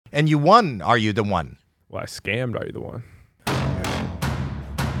And you won Are You the One? Well, I scammed Are You the One?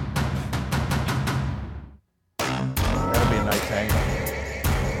 That'll be a nice angle.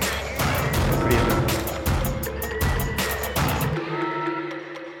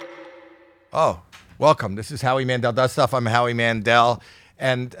 Oh, welcome. This is Howie Mandel Does Stuff. I'm Howie Mandel.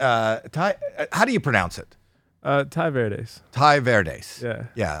 And Ty, how do you pronounce it? Ty Verdes. Ty Verdes. Yeah.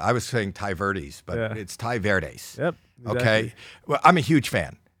 Yeah, I was saying Ty Verdes, but Yeah. it's Ty Verdes. Yep. Exactly. Okay. Well, I'm a huge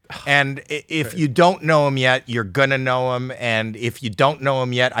fan. And if you don't know him yet, you're going to know him. And if you don't know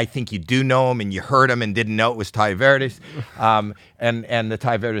him yet, I think you do know him and you heard him and didn't know it was Ty Verdes. And the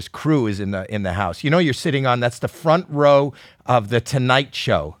Ty Verdes crew is in the house. You know, you're sitting on, that's the front row of the Tonight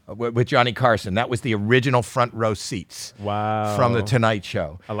Show with Johnny Carson. That was the original front row seats. Wow. From the Tonight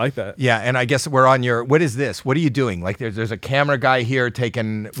Show. I like that. Yeah, and I guess we're on your, what is this? What are you doing? Like there's a camera guy here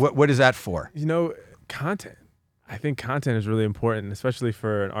taking, what is that for? You know, content. I think content is really important, especially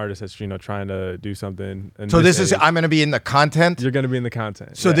for an artist that's, trying to do something. So this is, I'm going to be in the content? You're going to be in the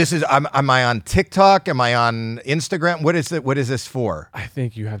content. So this is, am I on TikTok? Am I on Instagram? What is this for? I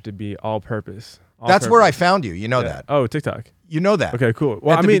think you have to be all purpose. That's where I found you. You know that. Oh, TikTok. You know that. Okay, cool.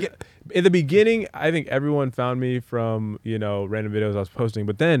 Well, I mean, in the beginning, I think everyone found me from, random videos I was posting.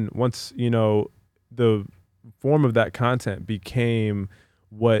 But then once, the form of that content became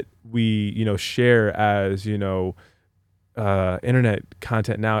what we, share as, internet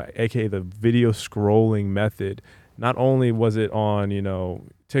content now, aka the video scrolling method. Not only was it on,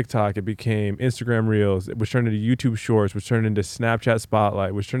 TikTok, it became Instagram Reels, which turned into YouTube Shorts, which turned into Snapchat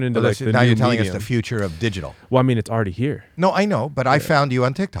Spotlight, which turned into the now new you're telling medium. us the future of digital. Well, I mean, it's already here. No, I know, but I found you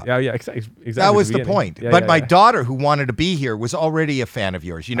on TikTok. Yeah, exactly. That was the point. Yeah, but my daughter, who wanted to be here, was already a fan of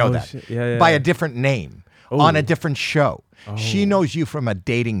yours. You know that. Shit. Yeah. By a different name, on a different show. Oh. She knows you from a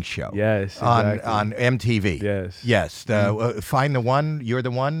dating show. Yes, exactly. on MTV. Yes. Find the One, You're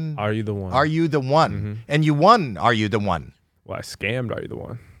the One. Are You the One? Are You the One? Mm-hmm. And you won Are You the One? Well, I scammed Are You the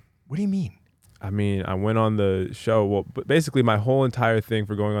One? What do you mean? I mean, I went on the show. Well, but basically my whole entire thing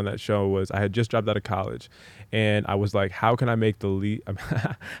for going on that show was I had just dropped out of college, and I was like, how can I make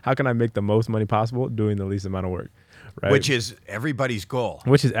how can I make the most money possible doing the least amount of work? Right? Which is everybody's goal.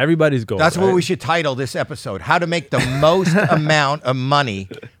 That's what we should title this episode: How to Make the Most Amount of Money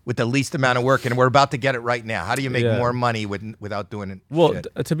with the least amount of work. And we're about to get it right now. How do you make more money without doing it? Well,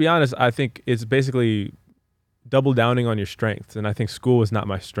 to be honest, I think it's basically double downing on your strengths. And I think school was not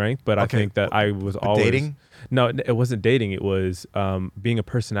my strength, but I think that I was always dating. No, it wasn't dating. It was being a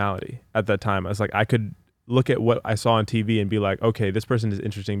personality at that time. I was like, I could look at what I saw on TV and be like, okay, this person is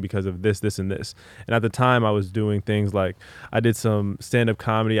interesting because of this, this, and this. And at the time, I was doing things like I did some stand-up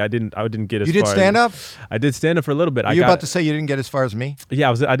comedy. I didn't get as far. You did stand-up? I did stand-up for a little bit. Are you about to say you didn't get as far as me?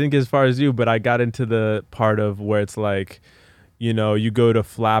 Yeah, I didn't get as far as you, but I got into the part of where it's like, you go to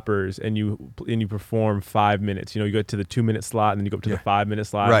Flappers and you perform 5 minutes. You go to the 2-minute slot and then you go up to the 5-minute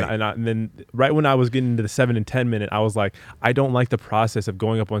slot. Right. And then right when I was getting into the 7 and 10 minute, I was like, I don't like the process of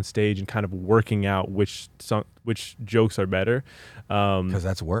going up on stage and kind of working out which jokes are better. Because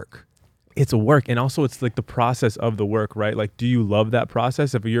that's work. It's a work, and also it's like the process of the work, right? Like, do you love that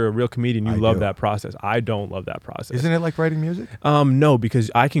process? If you're a real comedian, you love that process. I don't love that process. Isn't it like writing music? No, because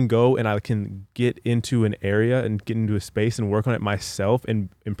I can go and I can get into an area and get into a space and work on it myself and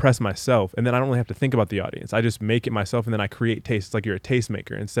impress myself, and then I don't really have to think about the audience. I just make it myself, and then I create taste. It's like you're a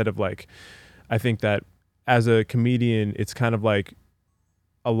tastemaker instead of like, I think that as a comedian, it's kind of like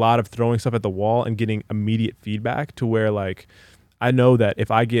a lot of throwing stuff at the wall and getting immediate feedback to where like, I know that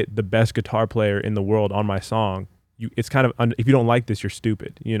if I get the best guitar player in the world on my song, it's kind of, if you don't like this, you're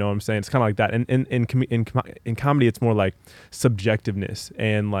stupid. You know what I'm saying? It's kind of like that. And in comedy, it's more like subjectiveness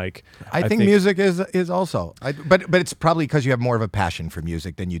and like. I think music is also, but it's probably because you have more of a passion for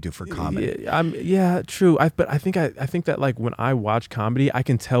music than you do for comedy. Yeah, true. But I think that like when I watch comedy, I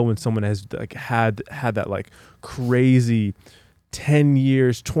can tell when someone has like had that like crazy 10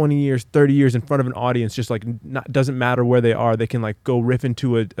 years, 20 years, 30 years in front of an audience, just like doesn't matter where they are. They can like go riff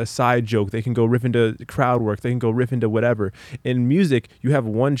into a side joke. They can go riff into crowd work. They can go riff into whatever. In music, you have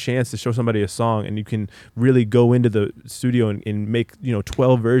one chance to show somebody a song and you can really go into the studio and make,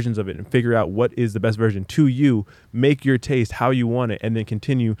 12 versions of it and figure out what is the best version to you, make your taste how you want it, and then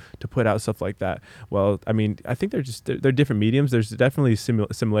continue to put out stuff like that. Well, I mean, I think they're different mediums. There's definitely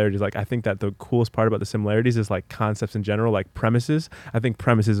similarities. Like I think that the coolest part about the similarities is like concepts in general, like premises. I think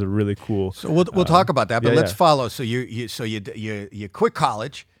premises are really cool. So we'll talk about that, but let's follow. So you quit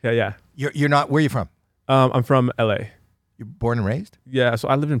college. Yeah. You're not. Where are you from? I'm from LA. You're born and raised? Yeah. So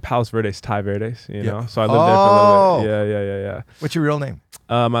I lived in Palos Verdes, Ty Verdes. You know. So I lived there for a little bit. Yeah. What's your real name?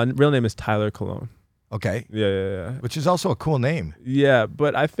 My real name is Tyler Colon. Okay. Yeah. Which is also a cool name. Yeah,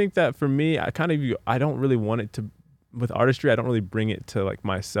 but I think that for me, I don't really want it to, with artistry, I don't really bring it to like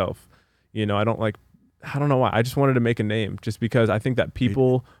myself. I don't know why. I just wanted to make a name just because I think that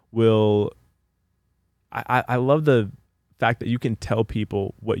people will, I love the fact that you can tell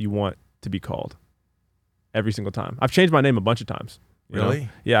people what you want to be called every single time. I've changed my name a bunch of times. Really?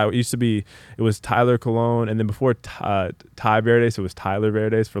 Yeah, it was Tyler Cologne, and then before Ty Verdes, it was Tyler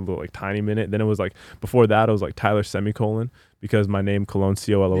Verdes for a little like tiny minute. Then it was like, before that, it was like Tyler semicolon, because my name Cologne,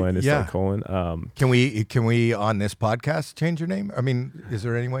 Colon, is like colon. Can we on this podcast change your name? I mean, is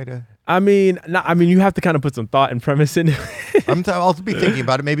there any way to? You have to kind of put some thought and premise in. I'll be thinking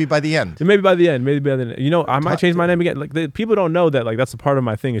about it maybe by the end. Maybe by the end. I might change my name again. Like people don't know that like that's a part of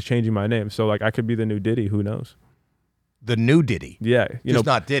my thing is changing my name. So like I could be the new Diddy. Who knows? The new Diddy. Yeah. Just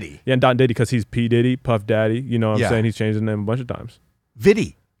not Diddy. Yeah, not Diddy because he's P. Diddy, Puff Daddy. You know what I'm saying? He's changed his name a bunch of times.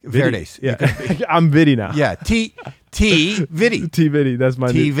 Viddy. Verdes. Yeah. I'm Viddy now. Yeah. T Viddy. T Viddy. That's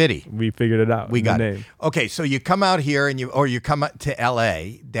my name. T Viddy. We figured it out. We got it. Name. Okay, so you come out here and you come to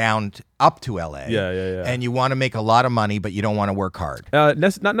LA, up to LA. Yeah. And you want to make a lot of money, but you don't want to work hard. Not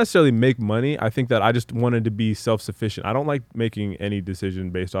necessarily make money. I think that I just wanted to be self-sufficient. I don't like making any decision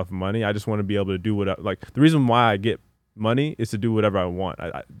based off of money. I just want to be able to do the reason why I get money is to do whatever I want.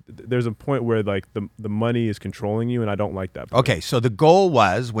 There's a point where like the money is controlling you, and I don't like that point. Okay, so the goal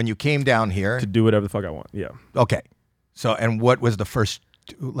was when you came down here to do whatever the fuck I want. Yeah. Okay. So and what was the first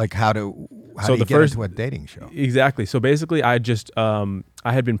how do you get into a dating show? Exactly. So basically, I just I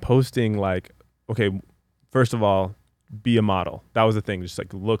had been posting like, okay, first of all, be a model. That was the thing. Just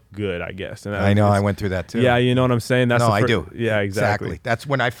like look good, I guess. And I know I went through that too. Yeah, you know what I'm saying. I do. Yeah, exactly. That's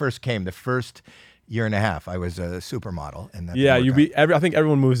when I first came. The first year and a half, I was a supermodel, and I think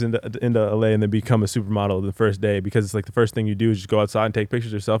everyone moves into LA and then become a supermodel the first day because it's like the first thing you do is just go outside and take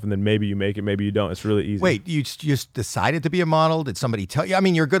pictures of yourself, and then maybe you make it, maybe you don't. It's really easy. Wait, you just decided to be a model? Did somebody tell you? I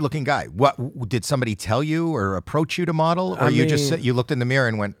mean, you're a good-looking guy. What did somebody tell you or approach you to model, or you looked in the mirror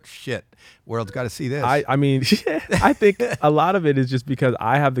and went, "Shit, world's got to see this." I think a lot of it is just because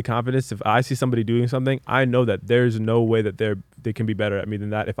I have the confidence. If I see somebody doing something, I know that there's no way that they can be better at me than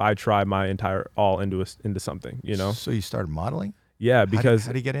that if I try my entire all into something, So you started modeling? Yeah, because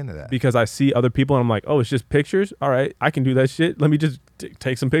how do you get into that? Because I see other people and I'm like, oh, it's just pictures. All right, I can do that shit. Let me just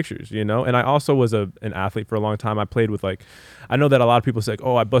take some pictures, And I also was an athlete for a long time. I played with I know that a lot of people say,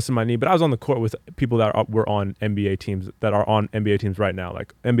 oh, I busted my knee, but I was on the court with people that were on NBA teams that are on NBA teams right now,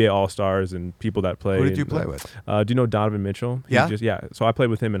 like NBA All-Stars and people that play. Who did you play with? Do you know Donovan Mitchell? Yeah. So I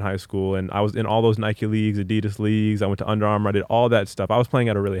played with him in high school, and I was in all those Nike leagues, Adidas leagues. I went to Under Armour. I did all that stuff. I was playing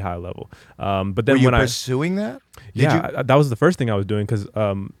at a really high level. But then were you pursuing that? That was the first thing I was doing because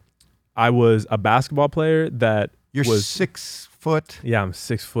I was a basketball player that was 6 foot. Yeah, I'm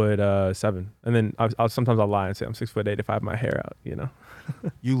 6'7", and then sometimes I'll lie and say I'm 6'8" if I have my hair out.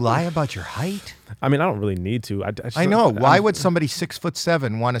 You lie about your height? I mean, I don't really need to. I know. Why would somebody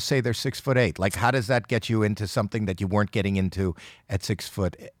 6'7" want to say they're 6'8"? Like, how does that get you into something that you weren't getting into at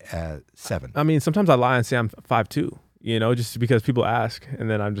 6'7"? I mean, sometimes I lie and say I'm 5'2". Just because people ask, and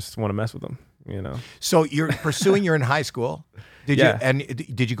then I just want to mess with them. So you're pursuing. You're in high school. Did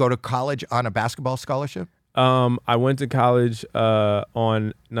you go to college on a basketball scholarship? I went to college so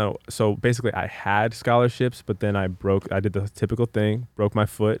basically I had scholarships, but then I did the typical thing, broke my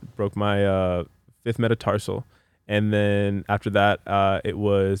foot, broke my fifth metatarsal, and then after that it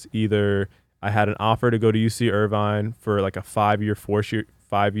was either I had an offer to go to UC Irvine for like a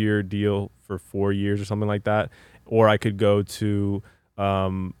 5-year deal for 4 years or something like that, or I could go to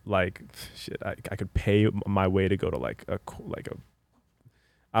I could pay my way to go to like a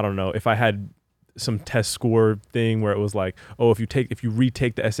I don't know, if I had some test score thing where it was like, oh, if you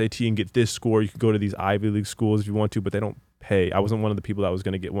retake the SAT and get this score, you could go to these Ivy League schools if you want to, but they don't pay. I wasn't one of the people that was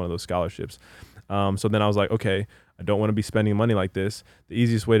going to get one of those scholarships. So then I was like, okay, I don't want to be spending money like this. The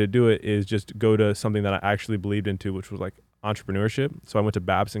easiest way to do it is just go to something that I actually believed into, which was like entrepreneurship. So I went to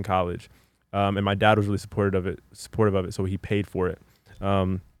Babson College, and my dad was really supportive of it, so he paid for it.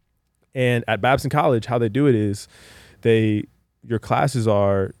 And at Babson College, how they do it is your classes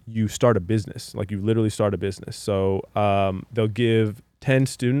are, you start a business, like you literally start a business. So they'll give 10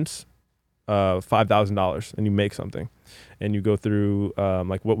 students $5,000 and you make something. And you go through,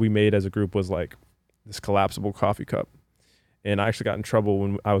 like what we made as a group was like this collapsible coffee cup. And I actually got in trouble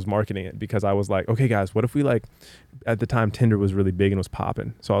when I was marketing it because I was like, okay guys, what if we at the time Tinder was really big and was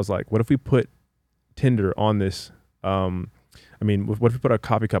popping. So I was like, what if we put Tinder on this, what if we put a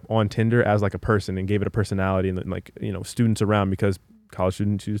coffee cup on Tinder as like a person and gave it a personality and students around, because college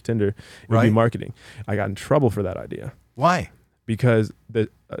students use Tinder, it would be marketing. I got in trouble for that idea. Why? because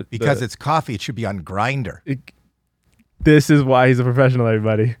it's coffee. It should be on Grindr. This is why he's a professional,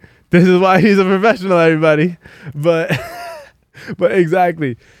 everybody. This is why he's a professional, everybody. But but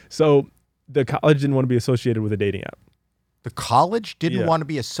exactly. So the college didn't want to be associated with a dating app. The college didn't want to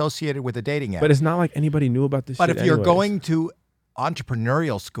be associated with a dating app. But it's not like anybody knew about this shit. But if you're going to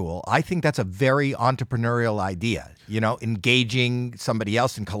entrepreneurial school, I think that's a very entrepreneurial idea. You know, engaging somebody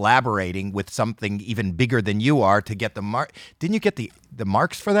else and collaborating with something even bigger than you are to get the mark. Didn't you get the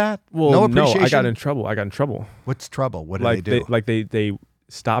marks for that? Well, no no, appreciation? I got in trouble. What's trouble? What did they do? They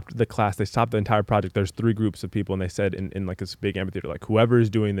stopped the class. They stopped the entire project. There's 3 groups of people, and they said in like this big amphitheater, like, whoever is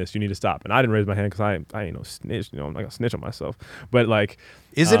doing this, you need to stop. And I didn't raise my hand because I ain't no snitch. You know, I'm not gonna snitch on myself. But like,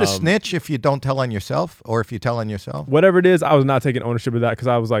 is it a snitch if you don't tell on yourself, or if you tell on yourself? Whatever it is, I was not taking ownership of that because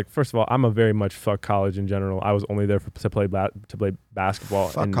I was like, first of all, I'm a very much fuck college in general. I was only there to play basketball.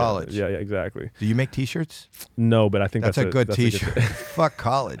 Fuck college. Yeah, exactly. Do you make T-shirts? No, but I think that's a good T-shirt. Fuck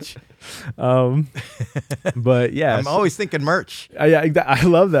college. But yeah, I'm always thinking merch. Yeah, I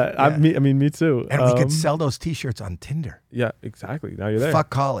love that. Yeah. I mean, me too. And we could sell those T-shirts on Tinder. Yeah, exactly. Now you're there. Fuck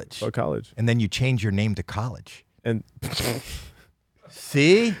college. Fuck college. And then you change your name to college. And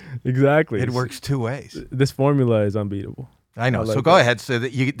see, exactly, it works 2 ways. This formula is unbeatable. I know. So go ahead. So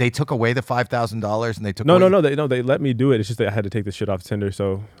that they took away the $5,000 and they took no. They let me do it. It's just that I had to take this shit off Tinder.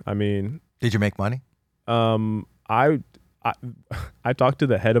 So I mean, did you make money? I talked to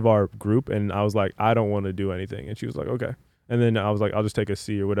the head of our group and I was like, I don't want to do anything, and she was like, okay. And then I was like, I'll just take a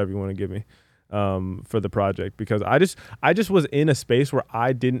C or whatever you want to give me for the project, because I just was in a space where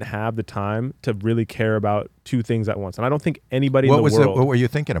I didn't have the time to really care about 2 things at once. And I don't think anybody in the world. What were you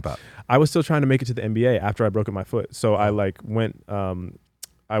thinking about? I was still trying to make it to the NBA after I broke my foot. So I like went,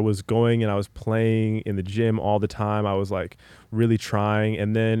 I was going and I was playing in the gym all the time. I was like really trying.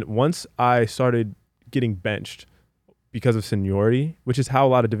 And then once I started getting benched because of seniority, which is how a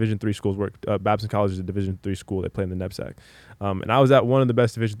lot of Division III schools work. Babson College is a Division III school. They play in the NEPSAC. And I was at one of the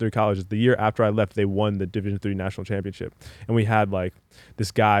best Division III colleges. The year after I left, they won the Division III national championship. And we had like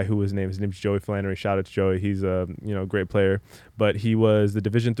this guy who his name's Joey Flannery. Shout out to Joey. He's a great player. But he was the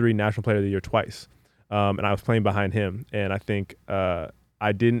Division III national player of the year twice. And I was playing behind him. And I think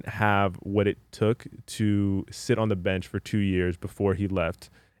I didn't have what it took to sit on the bench for 2 years before he left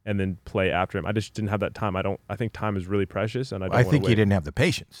and then play after him. I just didn't have that time. I think time is really precious, and I think you didn't have the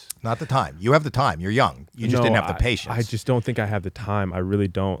patience, not the time. You have the time. You're young. You just didn't have the patience. I just don't think I have the time. I really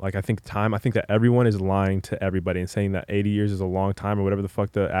don't. Like, I think that everyone is lying to everybody and saying that 80 years is a long time or whatever the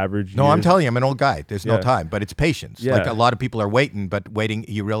fuck the average. No, I'm telling you, I'm an old guy. There's no time, but it's patience. Yeah. Like a lot of people are waiting, but waiting,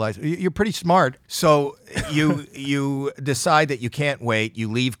 you realize you're pretty smart. So you decide that you can't wait. You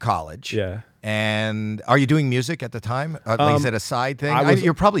leave college. Yeah. And are you doing music at the time? Is it a side thing?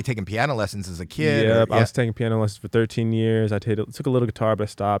 You're probably taking piano lessons as a kid. Yeah, I was taking piano lessons for 13 years. I took a little guitar, but I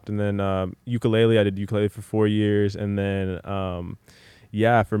stopped. And then ukulele, I did ukulele for 4 years. And then,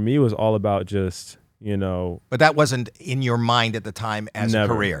 for me, it was all about just, But that wasn't in your mind at the time as a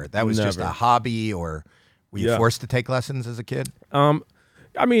career. That was just a hobby, or were you forced to take lessons as a kid?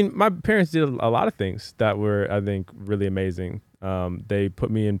 I mean, my parents did a lot of things that were, I think, really amazing. They put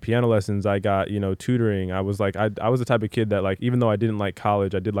me in piano lessons. I got, tutoring. I was like, I was the type of kid that, like, even though I didn't like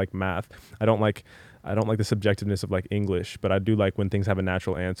college, I did like math. I don't like the subjectiveness of like English, but I do like when things have a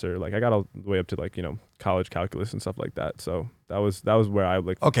natural answer. Like I got all the way up to like, college calculus and stuff like that. So that was where I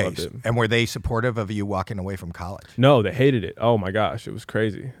like. Okay. Loved it. And were they supportive of you walking away from college? No, they hated it. Oh my gosh. It was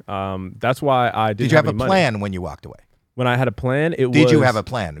crazy. That's why I didn't. Did you have a money. plan when you walked away? When I had a plan, Did you have a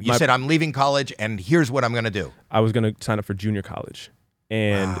plan? You said, I'm leaving college and here's what I'm going to do. I was going to sign up for junior college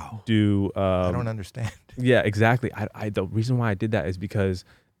and do. I don't understand. Yeah, exactly. The reason why I did that is because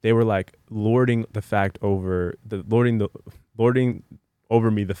they were like lording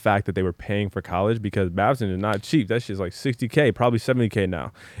over me the fact that they were paying for college, because Babson is not cheap. That shit's like $60K, probably $70K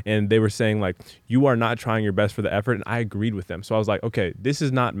now. And they were saying like, you are not trying your best for the effort. And I agreed with them. So I was like, okay, this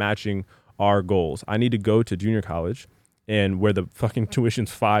is not matching our goals. I need to go to junior college and where the fucking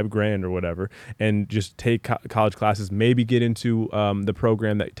tuition's $5,000 or whatever, and just take college classes, maybe get into the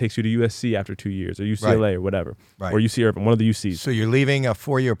program that takes you to USC after 2 years, or UCLA or whatever, or UC Irvine, one of the UCs. So you're leaving a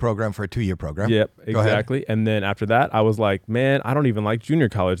 4-year program for a 2-year program. Yep, exactly. And then after that, I was like, man, I don't even like junior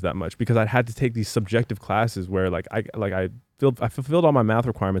college that much, because I had to take these subjective classes where I fulfilled all my math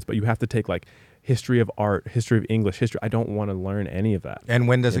requirements, but you have to take like history of art, history of English, history. I don't want to learn any of that. And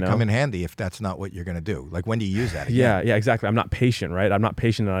when does it come in handy if that's not what you're going to do? Like, when do you use that again? Yeah, exactly. I'm not patient, right? I'm not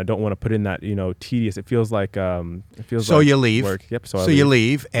patient, and I don't want to put in that, tedious. It feels like So you leave. Work. Yep. So you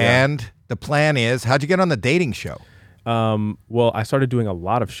leave, and the plan is, how'd you get on the dating show? Well, I started doing a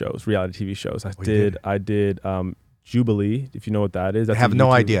lot of shows, reality TV shows. I did Jubilee, if you know what that is. I That's have a no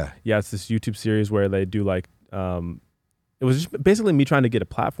YouTube- idea. Yeah, it's this YouTube series where they do like it was just basically me trying to get a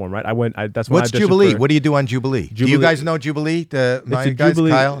platform, right? That's when What's I auditioned Jubilee? for- What do you do on Jubilee? Do you Jubilee- guys know Jubilee? My It's a guys,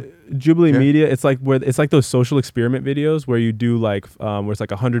 Kyle? Jubilee Yeah. Media. It's like those social experiment videos where you do like where it's like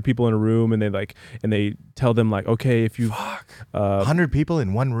 100 people in a room and they tell them like, okay, if you 100 people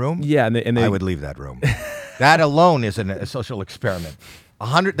in one room? yeah, and they I would leave that room. That alone is a social experiment.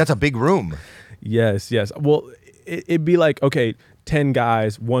 100, that's a big room. yes. Well, it'd be like, okay, 10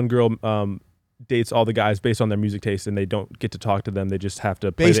 guys, one girl dates all the guys based on their music taste, and they don't get to talk to them. They just have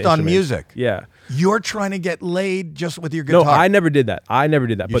to play Based the on instruments. music. Yeah. You're trying to get laid just with your guitar. No, I never did that. You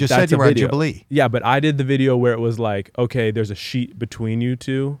but just that's said you a were on video. Jubilee. Yeah, but I did the video where it was like, okay, there's a sheet between you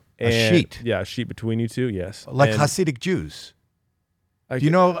two. And sheet? Yeah, a sheet between you two. Yes. Like And Hasidic Jews. I Do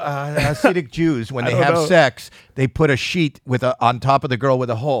you know Hasidic Jews, when I they don't have know. sex, they put a sheet on top of the girl with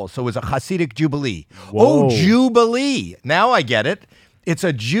a hole. So it was a Hasidic Jubilee. Whoa. Oh, Jubilee. Now I get it. It's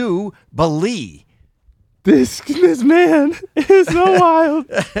a Jubilee. This man is so wild.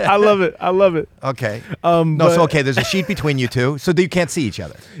 I love it. Okay. No, No, so okay, there's a sheet between you two, so that you can't see each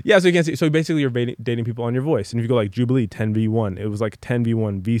other. Yeah, so you can't see. So basically, you're dating people on your voice, and if you go like Jubilee 10v1, it was like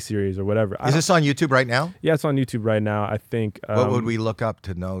 10v1 V series or whatever. Is this on YouTube right now? Yeah, it's on YouTube right now. I think. What would we look up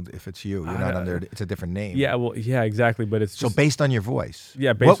to know if it's you? You're not under. It's a different name. Yeah, well, yeah, exactly. But it's So just, based on your voice.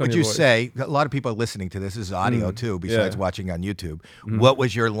 Yeah, based what on would your you voice. say? A lot of people are listening to this. This is audio too, besides Yeah. watching on YouTube. What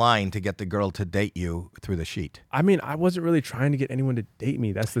was your line to get the girl to date you through the sheet? I mean, I wasn't really trying to get anyone to date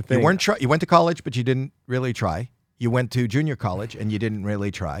me. That's the thing. You went to college, but you didn't really try. You went to junior college and you didn't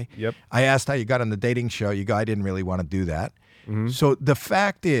really try. Yep. I asked how you got on the dating show. You go, I didn't really want to do that. So the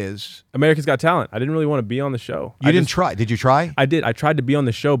fact is, America's Got Talent. I didn't really want to be on the show. you didn't try. Did you try? I did. I tried to be on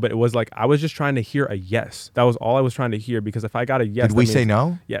the show, but it was like I was just trying to hear a yes. That was all I was trying to hear, because if I got a yes, Did we that say means-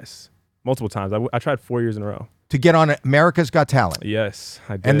 no? Yes, multiple times. I tried 4 years in a row. To get on America's Got Talent. Yes,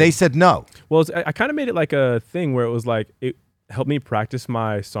 I did. And they said no. Well, I kind of made it like a thing where it was like it helped me practice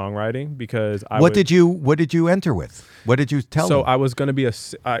my songwriting, because What did you enter with? What did you tell So them? I was going to be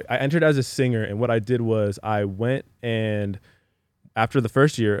I entered as a singer, and what I did was I went, and after the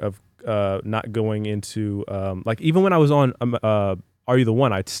first year of not going into like, even when I was on Are You the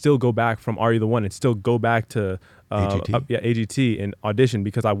One, I'd still go back from Are You the One and still go back to AGT? AGT and audition,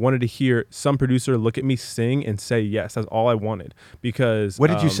 because I wanted to hear some producer look at me sing and say yes. That's all I wanted. Because What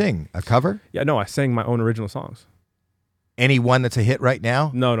did you sing? A cover? Yeah, no, I sang my own original songs. Any one that's a hit right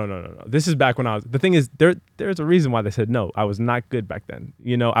now? No. This is back when I was. The thing is, there's a reason why they said no. I was not good back then.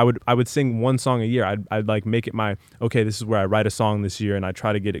 You know, I would sing one song a year. I'd like make it my, okay, this is where I write a song this year, and I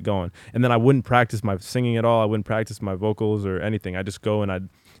try to get it going. And then I wouldn't practice my singing at all. I wouldn't practice my vocals or anything. I just go and I'd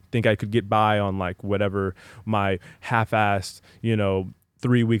think I could get by on like whatever my half-assed,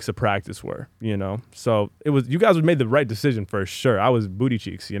 3 weeks of practice were, So it was, you guys made the right decision for sure. I was booty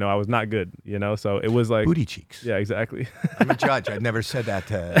cheeks, I was not good, So it was like Booty cheeks. Yeah, exactly. I'm a judge. I've never said that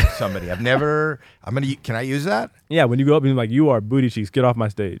to somebody. Can I use that? Yeah, when you go up and you're like, you are booty cheeks, get off my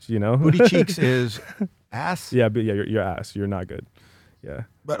stage, Booty cheeks is ass. Yeah, but yeah, you're ass. You're not good. Yeah.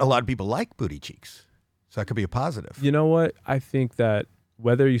 But a lot of people like booty cheeks. So that could be a positive. You know what? I think that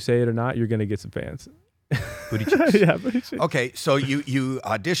whether you say it or not, you're gonna get some fans. Booty cheeks. Yeah, booty cheeks. Okay, so you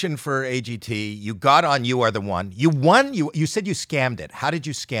auditioned for AGT. You got on You Are the One. You won. You said you scammed it. How did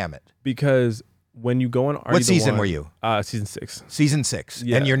you scam it? Because when you go on Are You What the season One- were you? Season 6. Season 6.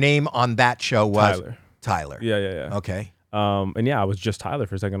 Yeah. And your name on that show was Tyler. Tyler. Yeah. Okay. And yeah, I was just Tyler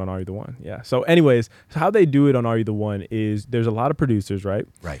for a second on Are You the One? Yeah. So anyways, how they do it on Are You the One is there's a lot of producers, right?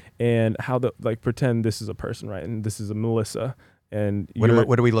 Right. And how pretend this is a person, right? And this is a Melissa. And What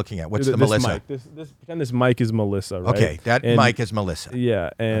are we looking at? What's the this Melissa? Mic, pretend this mic is Melissa, right? Okay, that And- mic is Melissa.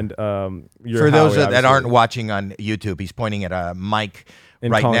 Yeah, and you're For those Howie, that obviously. aren't watching on YouTube, he's pointing at a mic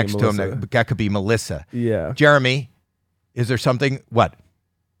And right calling next it to him. Melissa. That could be Melissa. Yeah. Jeremy, is there something? What?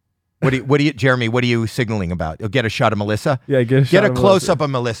 Jeremy, what are you signaling about? You'll get a shot of Melissa? Yeah, get a shot of close up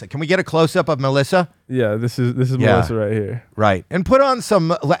of Melissa. Can we get a close up of Melissa? Yeah, this is Yeah. Melissa right here. Right. And put on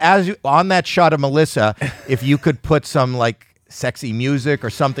some, on that shot of Melissa, if you could put some like sexy music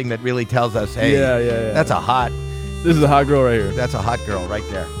or something that really tells us, hey, Yeah. that's a hot girl right here. That's a hot girl right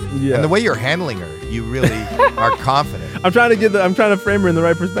there. Yeah. And the way you're handling her, you really are confident. I'm trying to frame her in the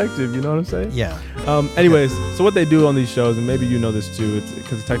right perspective. You know what I'm saying? Yeah. Anyways, so what they do on these shows, and maybe you know this too, it's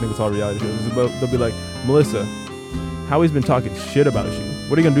because technically it's all reality shows. They'll be like, Melissa, Howie's been talking shit about you.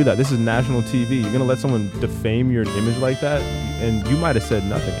 What are you gonna do that? This is national TV. You're gonna let someone defame your image like that? And you might have said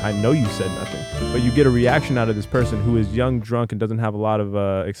nothing. I know you said nothing, but you get a reaction out of this person who is young, drunk, and doesn't have a lot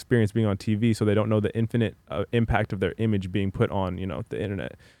of experience being on TV, so they don't know the infinite impact of their image being put on, the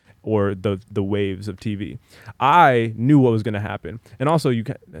internet. or the waves of TV. I knew what was going to happen. And also, you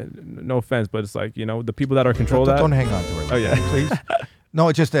can, no offense, but it's like, the people that are control that. Don't hang on to it. Oh, yeah. Please. No,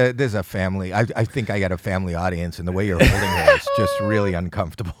 it's just there's a family. I think I got a family audience, and the way you're holding her is just really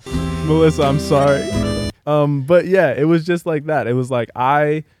uncomfortable. Melissa, I'm sorry. But yeah, it was just like that. It was like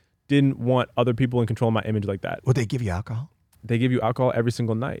I didn't want other people in control of my image like that. Would they give you alcohol? They give you alcohol every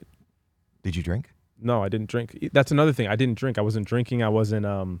single night. Did you drink? No, I didn't drink. That's another thing. I didn't drink. I wasn't drinking. I wasn't.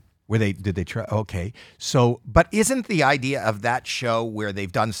 Did they try? Okay. So, but isn't the idea of that show where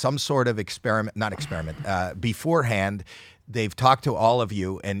they've done some sort of beforehand? They've talked to all of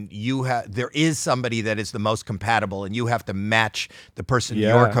you, and there is somebody that is the most compatible, and you have to match the person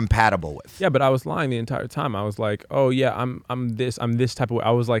you're compatible with. Yeah, but I was lying the entire time. I was like, oh yeah, I'm this type of way.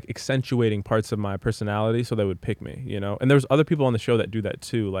 I was like accentuating parts of my personality so they would pick me, And there's other people on the show that do that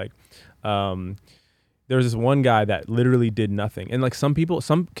too. Like, there was this one guy that literally did nothing, and like some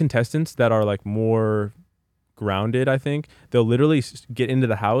contestants that are like more grounded, I think they'll literally get into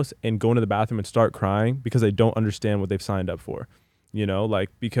the house and go into the bathroom and start crying because they don't understand what they've signed up for, like,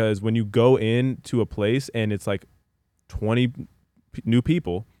 because when you go into a place and it's like 20 new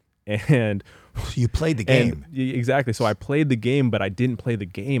people and you played the game. Exactly. So I played the game, but I didn't play the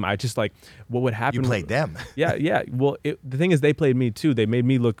game. I just like what would happen. You played them. Yeah. Well, the thing is, they played me too. They made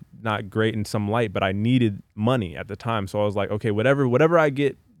me look not great in some light, but I needed money at the time. So I was like, okay, whatever I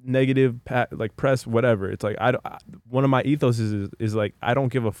get negative like press, whatever. It's like one of my ethos is like I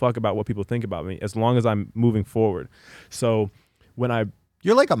don't give a fuck about what people think about me as long as I'm moving forward. So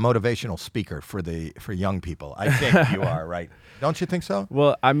you're like a motivational speaker for young people. I think you are, right? Don't you think so?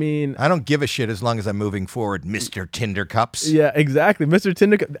 Well, I mean, I don't give a shit as long as I'm moving forward, Mr. Tindercups. Yeah, exactly, Mr.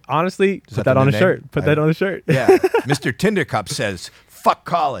 Tindercups. Honestly, put that on a shirt. Put that on a shirt. Yeah, Mr. Tindercups says, fuck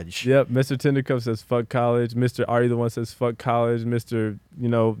college. Yep, Mr. Tindercup says fuck college. Mr. Are You the One says fuck college. Mr.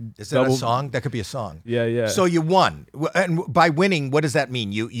 Is that a song? That could be a song. Yeah. So you won, and by winning, what does that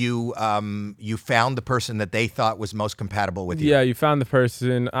mean? You found the person that they thought was most compatible with you. Yeah, you found the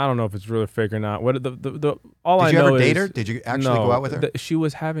person. I don't know if it's real or fake or not. What the all I know is. Did you ever date her? Did you actually go out with her? She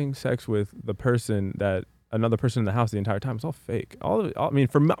was having sex with the person that. Another person in the house the entire time. It's all fake. I mean,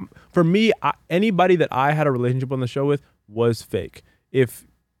 for me, anybody that I had a relationship on the show with was fake. If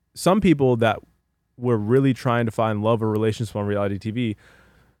some people that were really trying to find love or relationship on reality TV,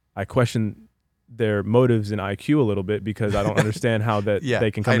 I question their motives and IQ a little bit because I don't understand how that they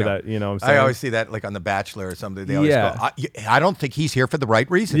can come to that. You know what I'm saying? I always see that like on The Bachelor or something. They always go, I don't think he's here for the right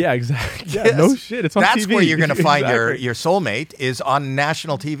reason. Yeah, exactly. Yeah, yes. No shit. It's on That's TV. Where you're going to find your soulmate is on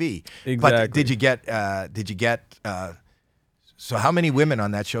national TV. Exactly. But did you get, so how many women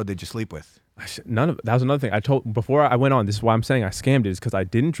on that show did you sleep with? None of that was another thing I told before I went on. This is why I'm saying I scammed it, is because I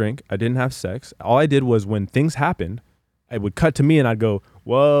didn't drink, I didn't have sex. All I did was when things happened, it would cut to me and I'd go,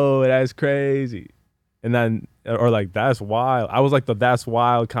 "Whoa, that's crazy," and then or like that's wild. I was like the that's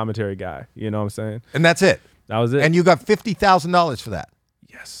wild commentary guy. You know what I'm saying? And that's it. That was it. And you got $50,000 for that.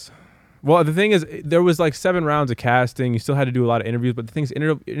 Yes. Well, the thing is, there was like 7 rounds of casting. You still had to do a lot of interviews, but the thing is,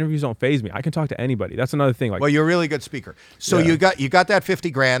 interviews don't faze me. I can talk to anybody. That's another thing. Like, well, you're a really good speaker. So you got that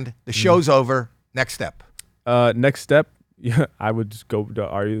 50 grand. The show's over. Next step. Next step. Yeah, I would just go to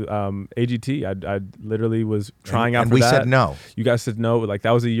AGT. I literally was trying out for that. And we said no. You guys said no. Like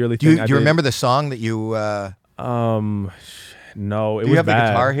that was a yearly thing. Do you remember the song that you? No, it was bad. Do you have the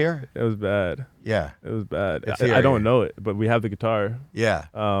guitar here? It was bad. Yeah, it was bad. I don't know it, but we have the guitar. Yeah.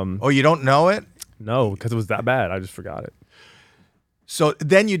 Oh, you don't know it? No, because it was that bad. I just forgot it. So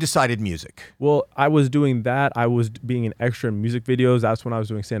then you decided music. Well, I was doing that. I was being an extra in music videos. That's when I was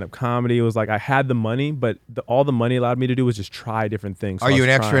doing stand-up comedy. It was like I had the money, but all the money allowed me to do was just try different things. So Are you an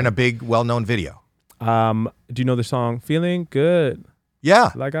extra in a big, well-known video? Do you know the song "Feeling Good"?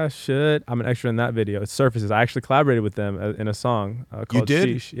 Yeah. Like I should. I'm an extra in that video. It's Surfaces. I actually collaborated with them in a song called You did?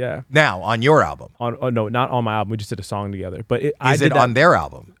 Sheesh. Yeah. Now, on your album? No, not on my album. We just did a song together. But Is it on their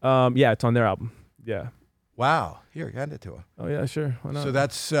album? Yeah, it's on their album. Yeah. Wow. Here, hand it to her. Oh, yeah, sure. Why not? So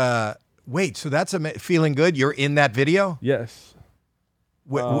that's, so that's Feeling Good? You're in that video? Yes.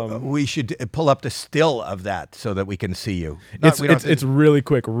 We should pull up the still of that so that we can see you. It's really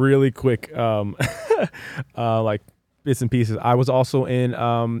quick, like bits and pieces. I was also in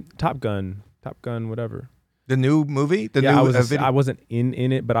Top Gun, whatever. The new movie? I wasn't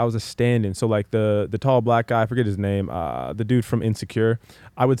in it, but I was a stand-in. So like the tall black guy, I forget his name, the dude from Insecure,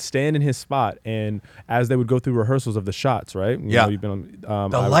 I would stand in his spot, and as they would go through rehearsals of the shots, right? You've been on,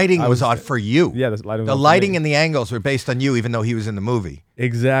 the lighting was on for you. Yeah, the lighting. The lighting and the angles were based on you, even though he was in the movie.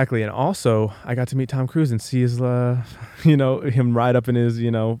 Exactly, and also I got to meet Tom Cruise and see his, him ride up in his,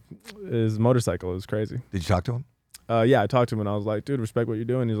 his motorcycle. It was crazy. Did you talk to him? Yeah, I talked to him and I was like, dude, respect what you're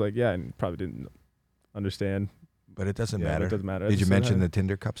doing. He's like, yeah, and he probably didn't understand. But it doesn't Yeah, but matter. it doesn't matter. I Did you just said mention hi. the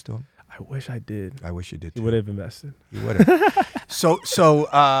Tinder cups to him? I wish I did. I wish you did. He Too. would have invested. You would have. So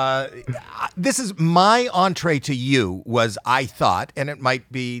this is my entree to you was I thought, and it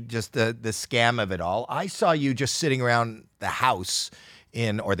might be just the scam of it all. I saw you just sitting around the house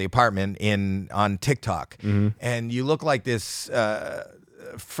or the apartment on TikTok, and you look like this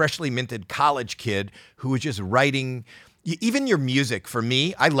freshly minted college kid who was just writing. Even your music, for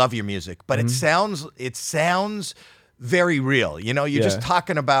me, I love your music, but it sounds very real. You know, you're just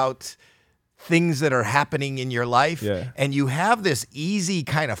talking about things that are happening in your life, and you have this easy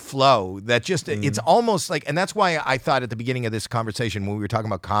kind of flow that just it's almost like, and that's why I thought at the beginning of this conversation when we were talking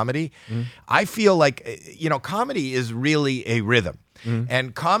about comedy, I feel like comedy is really a rhythm.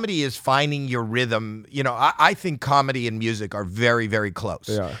 And comedy is finding your rhythm. You know, I think comedy and music are very, very close.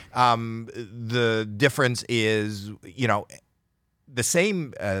 They are. The difference is, the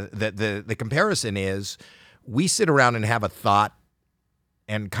same. The comparison is, we sit around and have a thought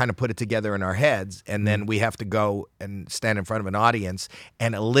and kind of put it together in our heads, and then we have to go and stand in front of an audience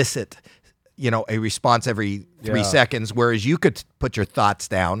and elicit, a response every 3 seconds. Whereas you could put your thoughts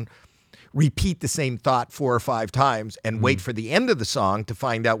down, repeat the same thought 4 or 5 times, and wait for the end of the song to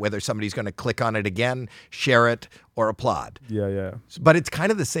find out whether somebody's going to click on it again, share it, or applaud. Yeah. But it's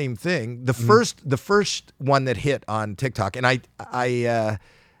kind of the same thing. The first one that hit on TikTok, and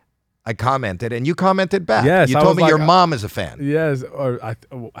I commented, and you commented back. Yes, you I told was me your like, mom is a fan. Yes, or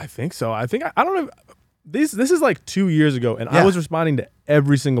I think so. I think I don't know. This is like 2 years ago, and I was responding to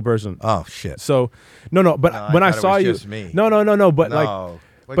every single person. Oh shit! So no, but when I saw you, just me. no, but No. like.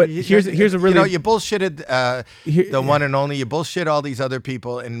 But here's a really you bullshitted the one and only. You bullshit all these other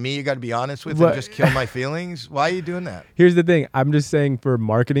people, and me, you got to be honest with and just kill my feelings. Why are you doing that? Here's the thing. I'm just saying, for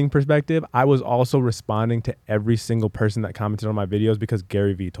marketing perspective, I was also responding to every single person that commented on my videos because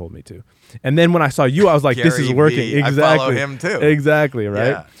Gary Vee told me to. And then when I saw you, I was like, this is working. V. Exactly. I follow him too. Exactly. Right.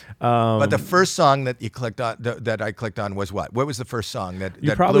 Yeah. But the first song that you clicked on, that I clicked on, was what? What was the first song that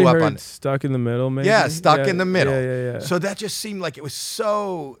probably blew up heard on? Stuck in the Middle, maybe. Yeah, Stuck in the Middle. Yeah. So that just seemed like it was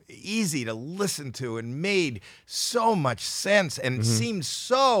so easy to listen to and made so much sense and seemed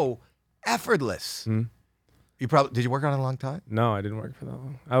so effortless. Did you work on it a long time? No, I didn't work for that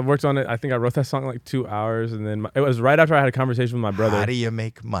long. I worked on it. I think I wrote that song in like 2 hours, and then it was right after I had a conversation with my brother. How do you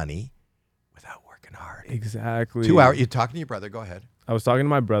make money without working hard? Exactly. 2 hours. You're talking to your brother. Go ahead. I was talking to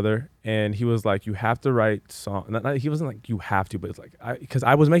my brother, and he was like, you have to write songs. He wasn't like, you have to, but it's like, because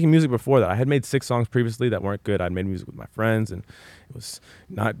I was making music before that. I had made 6 songs previously that weren't good. I'd made music with my friends, and it was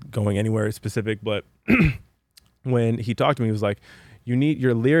not going anywhere specific. But when he talked to me, he was like,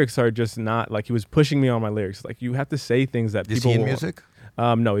 your lyrics are just not, like, he was pushing me on my lyrics. Like, you have to say things that people Is he in will, music?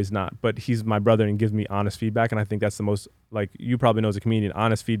 No, he's not. But he's my brother and gives me honest feedback. And I think that's the most, like, you probably know as a comedian,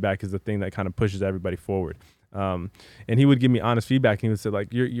 honest feedback is the thing that kind of pushes everybody forward. And he would give me honest feedback, and he would say, like,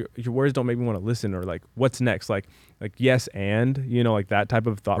 your words don't make me want to listen, or like, what's next? Like yes, and, like that type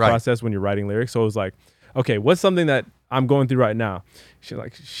of thought process when you're writing lyrics. So it was like, okay, what's something that I'm going through right now?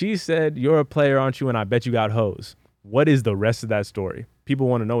 She said, you're a player, aren't you? And I bet you got hoes. What is the rest of that story? People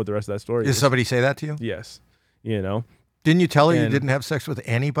want to know what the rest of that story is. Did somebody say that to you? Yes. Didn't you tell her you didn't have sex with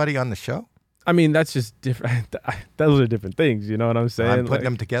anybody on the show? I mean, that's just different. Those are different things. You know what I'm saying? I'm putting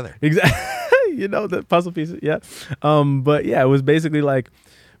them together. Exactly. The puzzle pieces. Yeah. But yeah, it was basically like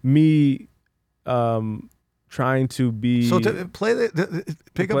me trying to be. So to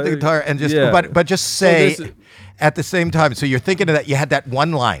pick up the guitar and just, but just say at the same time. So you're thinking of that. You had that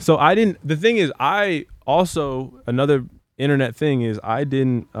one line. So I didn't. The thing is, another internet thing is I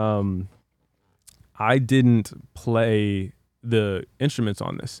didn't play the instruments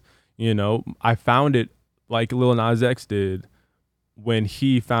on this. I found it like Lil Nas X did when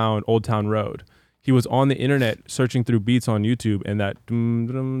he found Old Town Road. He was on the internet searching through beats on YouTube, and that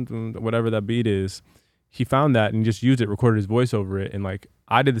whatever that beat is, he found that and just used it, recorded his voice over it. And like,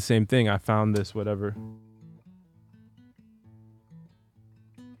 I did the same thing. I found this whatever.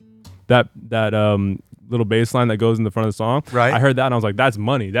 That little bass line that goes in the front of the song. Right. I heard that and I was like, that's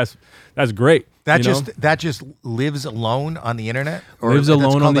money. That's great. That just lives alone on the internet? Or lives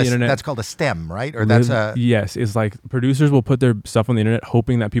alone on the internet. That's called a stem, right? Or yes. It's like producers will put their stuff on the internet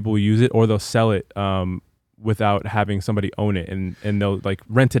hoping that people will use it, or they'll sell it without having somebody own it, and they'll like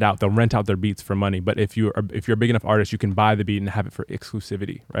rent it out. They'll rent out their beats for money. But if you're a big enough artist, you can buy the beat and have it for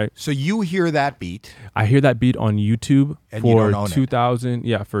exclusivity, right? So you hear that beat. I hear that beat on YouTube and for 2,000.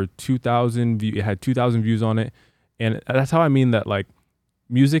 Yeah, for 2,000 views. It had 2,000 views on it, and that's how I mean that like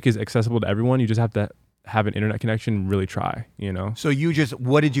music is accessible to everyone. You just have to have an internet connection, really try, you know? So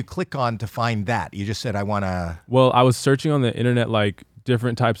what did you click on to find that? You just said, I want to. Well, I was searching on the internet, like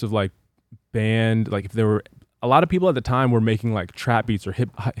different types of like band, like if there were a lot of people at the time were making like trap beats or hip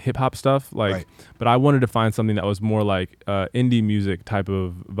hop stuff, like, Right. but I wanted to find something that was more like indie music type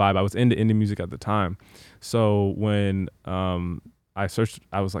of vibe. I was into indie music at the time. So when I searched,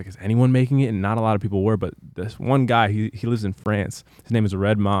 I was like, is anyone making it? And not a lot of people were, but this one guy, he lives in France. His name is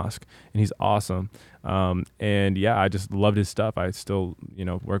Red Mosque, and he's awesome. And yeah, I just loved his stuff. I still,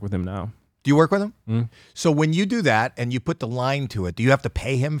 work with him now. Do you work with him? Mm. So when you do that and you put the line to it, do you have to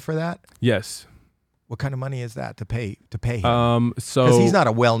pay him for that? Yes. What kind of money is that to pay him? So Because he's not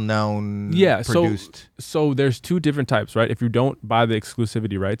a well-known, produced. So there's two different types, right? If you don't buy the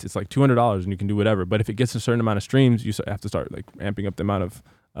exclusivity rights, it's like $200 and you can do whatever. But if it gets a certain amount of streams, you have to start like amping up the amount of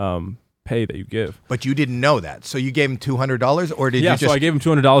pay that you give. But you didn't know that, so you gave him $200, or did you just? So I gave him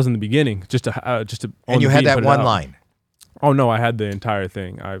 $200 in the beginning, just to. And you had that one line. Oh no, I had the entire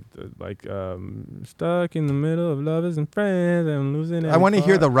thing. I stuck in the middle of lovers and friends and losing. I want to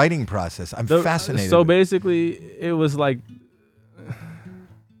hear the writing process. I'm fascinated. So basically, it was like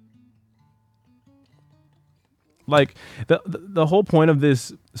the whole point of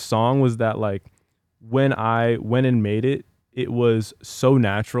this song was that like when I went and made it, it was so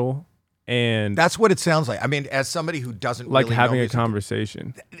natural. And that's what it sounds like. I mean, as somebody who doesn't like really having know a music,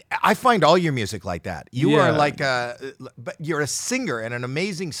 conversation. I find all your music like that. You Yeah. are like but you're a singer and an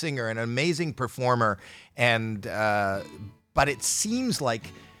amazing singer and an amazing performer. And but it seems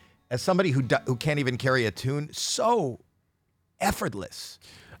like, as somebody who can't even carry a tune, so effortless.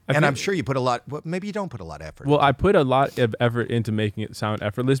 And I'm sure you put a lot. Well, maybe you don't put a lot of effort. Well, I put a lot of effort into making it sound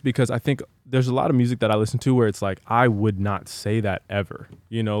effortless because I think there's a lot of music that I listen to where it's like I would not say that ever.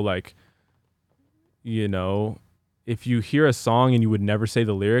 If you hear a song and you would never say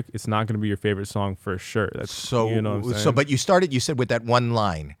the lyric, it's not going to be your favorite song for sure. That's so. You know what I'm saying? But you started. You said with that one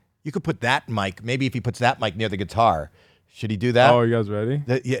line. You could put that mic. Maybe if he puts that mic near the guitar, should he do that? Oh, are you guys ready?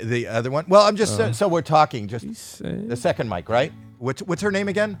 The other one. Well, I'm just so we're talking. Just the the second mic, right? What's her name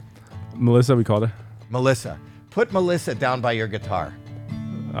again? Melissa, we called her. Melissa. Put Melissa down by your guitar.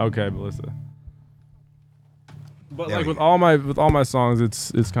 Okay, Melissa. But There like we with all my songs,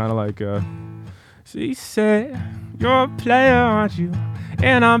 it's kind of like she said, "You're a player, aren't you?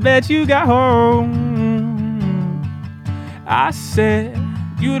 And I bet you got home." I said,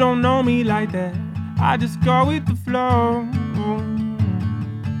 "You don't know me like that. I just go with the flow."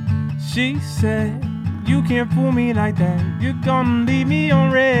 She said, "You can't fool me like that. You're gonna leave me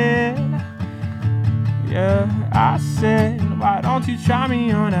on red." Yeah, I said, "Why don't you try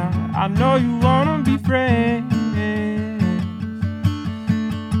me on out? I know you wanna be friends."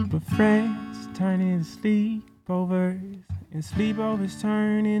 But friends turn into sleepovers, and sleepovers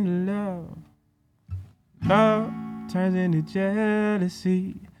turn into love. Love turns into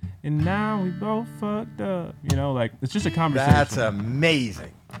jealousy, and now we both fucked up. It's just a conversation. That's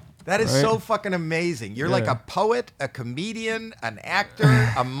amazing. That is Right? so fucking amazing. You're like Yeah. a poet, a comedian, an actor,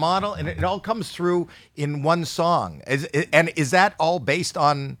 a model, and it all comes through in one song. Is that all based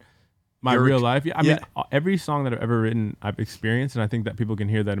on My your real ex- life. Yeah, I Yeah. mean, every song that I've ever written, I've experienced, and I think that people can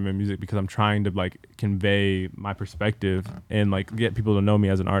hear that in my music because I'm trying to like convey my perspective and like get people to know me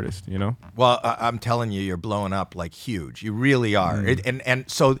as an artist. Well, I'm telling you, you're blowing up like huge. You really are. And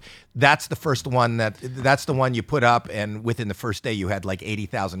so that's the first one that's the one you put up, and within the first day you had like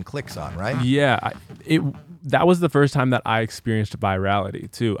 80,000 clicks on, right? Yeah, that was the first time that I experienced virality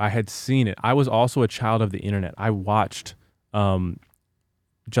too. I had seen it. I was also a child of the internet. I watched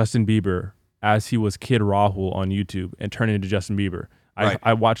Justin Bieber as he was Kid Rahul on YouTube and turn into Justin Bieber. Right.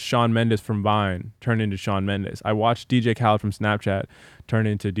 I watched Shawn Mendes from Vine turn into Shawn Mendes. I watched DJ Khaled from Snapchat turn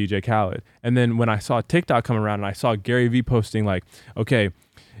into DJ Khaled. And then when I saw TikTok come around and I saw Gary Vee posting like, okay,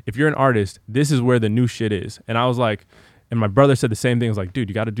 if you're an artist, this is where the new shit is. And I was like, and my brother said the same thing. I was like, dude,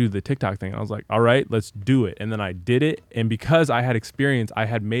 you got to do the TikTok thing. I was like, all right, let's do it. And then I did it. And because I had experience, I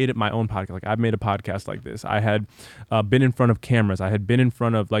had made it my own podcast. Like I've made a podcast like this. I had been in front of cameras. I had been in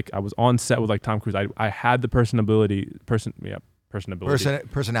front of I was on set with like Tom Cruise. I had the personality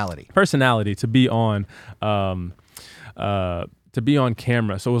to be on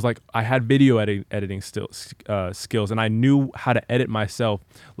camera. So it was like I had video editing skills, and I knew how to edit myself.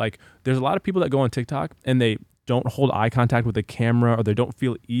 Like there's a lot of people that go on TikTok and they don't hold eye contact with the camera, or they don't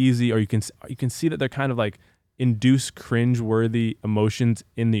feel easy, or you can see that they're kind of like induce cringe-worthy emotions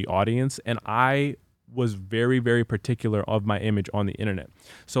in the audience. And I was very, very particular of my image on the internet.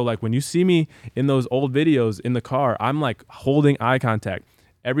 So like when you see me in those old videos in the car, I'm like holding eye contact.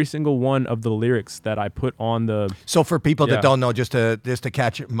 every single one of the lyrics that I put on the. So for people Yeah. that don't know, just to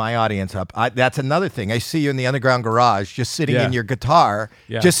catch my audience up, that's another thing. I see you in the underground garage, just sitting Yeah. in your guitar,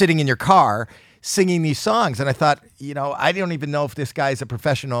 Yeah. just sitting in your car, singing these songs, and I thought, I don't even know if this guy's a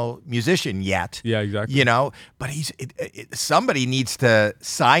professional musician yet. Yeah, exactly. But somebody needs to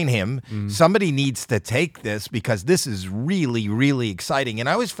sign him. Mm-hmm. Somebody needs to take this because this is really, really exciting. And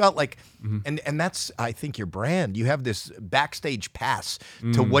I always felt like, Mm-hmm. and that's, I think, your brand. You have this backstage pass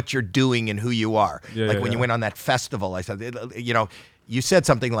to what you're doing and who you are. Mm. Yeah, like yeah, when you yeah. went on that festival, I said, you said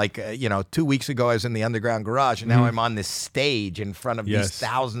something like, 2 weeks ago I was in the underground garage and now I'm on this stage in front of these Mm-hmm. Yes.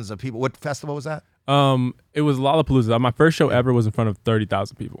 thousands of people. What festival was that? It was Lollapalooza. My first show ever was in front of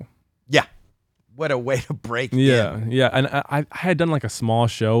 30,000 people. Yeah. What a way to break Yeah, in. yeah. And I had done like a small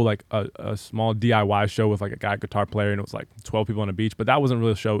show, like a small DIY show with like a guy guitar player, and it was like 12 people on a beach. But that wasn't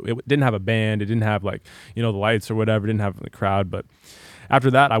really a show. It didn't have a band. It didn't have like, the lights or whatever. It didn't have the crowd. But after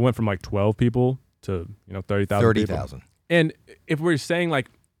that, I went from like 12 people to, 30,000 30,000. And if we're saying like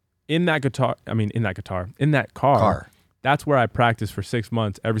in that car, that's where I practiced for 6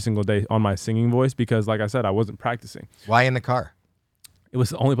 months every single day on my singing voice because, like I said, I wasn't practicing. Why in the car? It was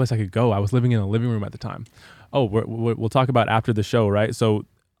the only place I could go. I was living in a living room at the time. Oh, we'll talk about after the show, right? So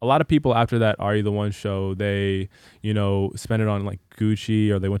a lot of people after that Are You the One show, they, spend it on like Gucci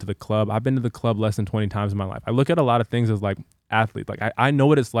or they went to the club. I've been to the club less than 20 times in my life. I look at a lot of things as like athlete. Like I know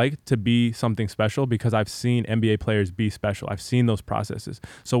what it's like to be something special because I've seen NBA players be special. I've seen those processes.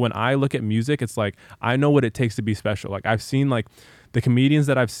 So when I look at music, it's like I know what it takes to be special. Like I've seen like the comedians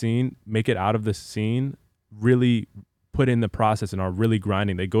that I've seen make it out of the scene really put in the process and are really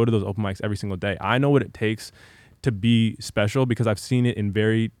grinding. They go to those open mics every single day. I know what it takes to be special because I've seen it in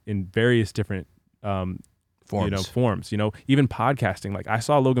various different forms. Even podcasting. Like I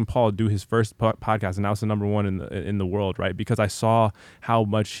saw Logan Paul do his first podcast, and now it's the number one in the world, right? Because I saw how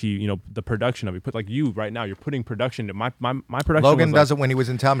much he, the production of it. Put like you right now, you're putting production. My production. Logan was does it when he was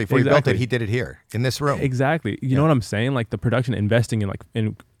in town before he built Exactly. it. He did it here in this room. Exactly. You know what I'm saying? Like the production, investing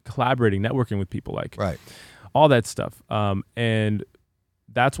in collaborating, networking with people, like Right. all that stuff. And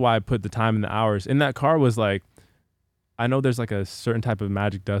that's why I put the time and the hours in that car. Was like, I know there's like a certain type of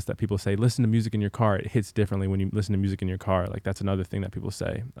magic dust that people say, listen to music in your car. It hits differently when you listen to music in your car. Like that's another thing that people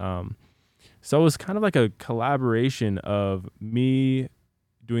say. So it was kind of like a collaboration of me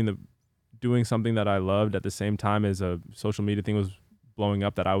doing something that I loved at the same time as a social media thing was blowing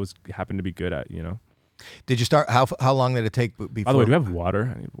up that I happened to be good at, Did you start? How long did it take before? By the way, do we have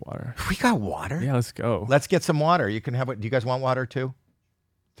water? I need water. We got water. Yeah, let's go. Let's get some water. You can have it. Do you guys want water too?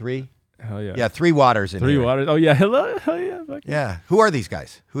 3? Hell yeah. Yeah, 3 waters in 3 here. waters. Oh yeah, hello. Hell yeah. Fuck Yeah. Who are these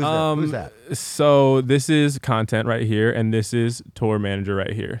guys? Who's that? So this is content right here, and this is tour manager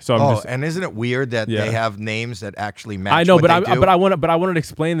right here. So I'm just. And isn't it weird that Yeah. they have names that actually match? I know, what but they do? I wanted to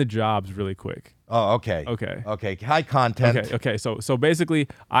explain the jobs really quick. Oh, okay. Okay. High content. Okay. So basically,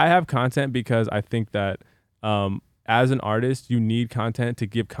 I have content because I think that as an artist, you need content to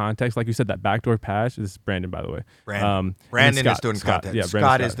give context. Like you said, that backdoor patch. This is Brandon, by the way. Brandon and is doing content. Yeah, Scott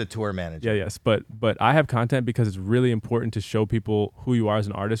Brandon is the tour manager. Yeah, yes. But I have content because it's really important to show people who you are as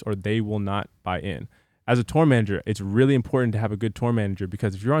an artist, or they will not buy in. As a tour manager, it's really important to have a good tour manager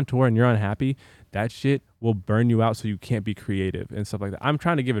because if you're on tour and you're unhappy, that shit will burn you out so you can't be creative and stuff like that. I'm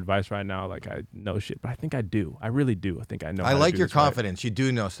trying to give advice right now like I know shit, but I think I do. I really do. I think I know. I how to like do your this right. confidence. You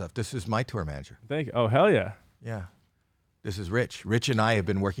do know stuff. This is my tour manager. Thank you. Oh, hell yeah. Yeah. This is Rich. Rich and I have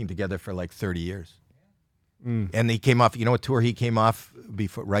been working together for like 30 years. And he came off, you know what tour he came off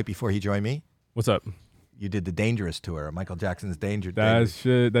right before he joined me? What's up? You did the Dangerous tour, Michael Jackson's Danger. That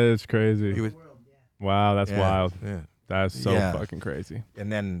is crazy. He was, Wow, that's yeah, wild. Yeah. That's so Yeah. fucking crazy.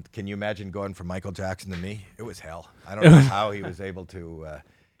 And then can you imagine going from Michael Jackson to me? It was hell. I don't know how he was able to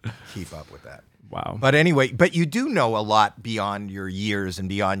keep up with that. Wow. But anyway, but you do know a lot beyond your years and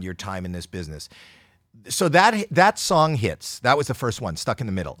beyond your time in this business. So that song hits. That was the first one, Stuck in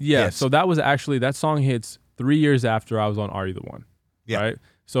the Middle. Yeah, Hits. so that song hits 3 years after I was on Are You the One? Yeah. Right?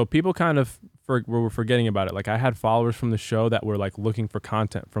 So people kind of were forgetting about it. Like I had followers from the show that were like looking for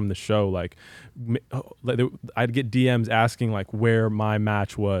content from the show. Like I'd get DMs asking like where my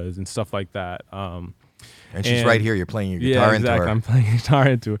match was and stuff like that. And she's right here. You're playing your guitar yeah, into exactly. her. I'm playing guitar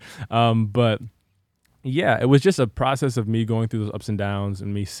into it. But yeah, it was just a process of me going through those ups and downs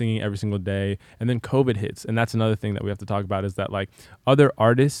and me singing every single day. And then COVID hits. And that's another thing that we have to talk about is that like other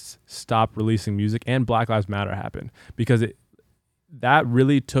artists stopped releasing music and Black Lives Matter happened because that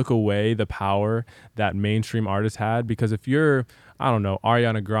really took away the power that mainstream artists had. Because if you're, I don't know,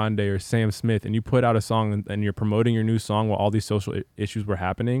 Ariana Grande or Sam Smith, and you put out a song and you're promoting your new song while all these social issues were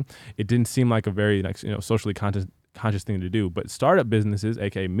happening, it didn't seem like a very socially conscious thing to do. But startup businesses,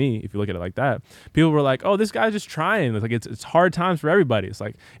 aka me, if you look at it like that, people were like, "Oh, this guy's just trying." It's like it's hard times for everybody. It's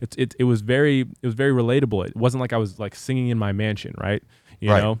like it was very relatable. It wasn't like I was like singing in my mansion, right? You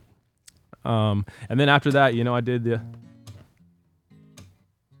know. And then after that, you know, I did the.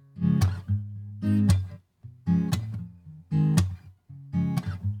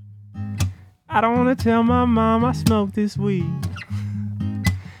 I don't want to tell my mom I smoked this weed.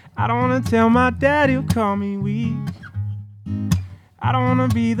 I don't want to tell my dad he'll call me weak. I don't want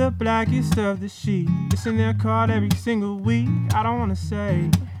to be the blackest of the sheep. Listen their card every single week. I don't want to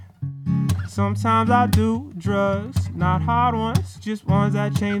say. Sometimes I do drugs, not hard ones, just ones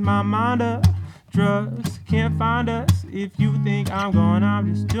that change my mind up. Drugs can't find us. If you think I'm going,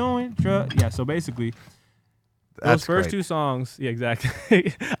 I'm just doing drugs. Yeah, so basically, those first two songs, yeah,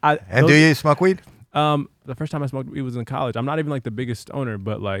 exactly. Do you smoke weed? The first time I smoked weed was in college. I'm not even like the biggest stoner,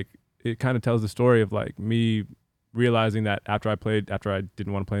 but like it kind of tells the story of like me realizing that after I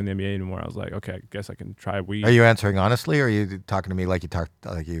didn't want to play in the NBA anymore, I was like, okay, I guess I can try weed. Are you answering honestly, or are you talking to me like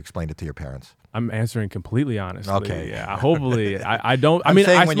you explained it to your parents? I'm answering completely honestly. Okay. Yeah. Hopefully, I don't. I mean,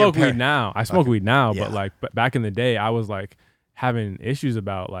 I smoke weed now. I smoke weed now, but back in the day, I was like having issues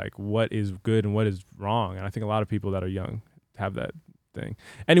about like what is good and what is wrong, and I think a lot of people that are young have that thing.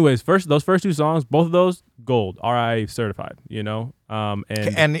 Anyways, those first two songs, both of those gold, RIA certified. You know,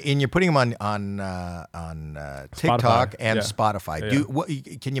 and you're putting them on TikTok and Spotify.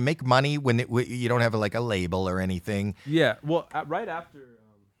 Yeah. Can you make money when you don't have like a label or anything? Yeah. Well, right after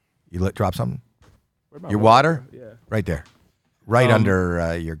you drop something. Your water? water? Yeah. Right there. Right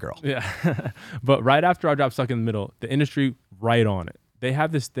under your girl. Yeah. But right after I dropped Stuck in the Middle, the industry right on it. They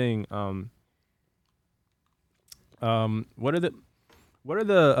have this thing. What are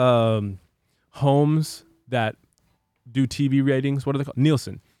the homes that do TV ratings? What are they called?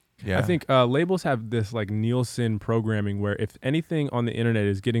 Nielsen. Yeah. I think labels have this like Nielsen programming where if anything on the internet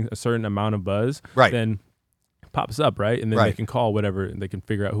is getting a certain amount of buzz, then it pops up, right? And then they can call whatever and they can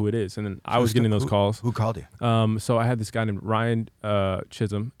figure out who it is. And then I was getting those calls. Who called you? So I had this guy named Ryan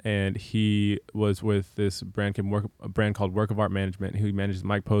Chisholm, and he was with this brand called Work of Art Management. He manages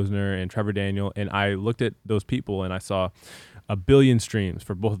Mike Posner and Trevor Daniel. And I looked at those people and I saw 1 billion streams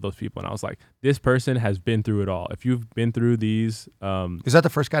for both of those people. And I was like, this person has been through it all. If you've been through these. Is that the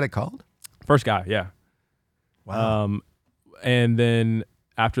first guy that called? First guy, yeah. Wow. And then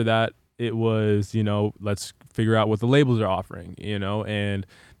after that, it was, you know, let's figure out what the labels are offering, you know, and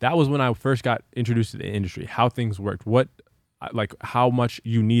that was when I first got introduced to the industry, how things worked, like how much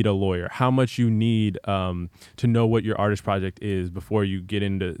you need a lawyer, how much you need to know what your artist project is before you get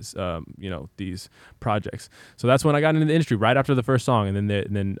into, you know, these projects. So that's when I got into the industry right after the first song. And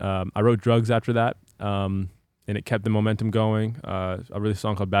then I wrote Drugs after that. And it kept the momentum going. I wrote a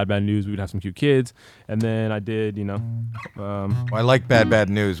song called Bad Bad News. We would have some cute kids. And then I did, you know. I like Bad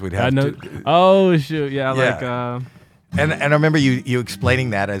News. We'd have to. Oh, shoot. Yeah. Like. And I remember you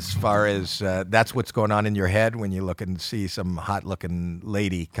explaining that as far as that's what's going on in your head when you look and see some hot-looking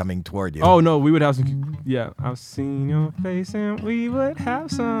lady coming toward you. Oh, no. We would have some. Yeah. I've seen your face and we would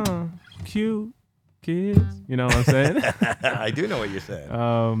have some cute kids. You know what I'm saying? I do know what you're saying.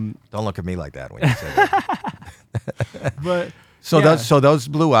 Don't look at me like that when you say that. But those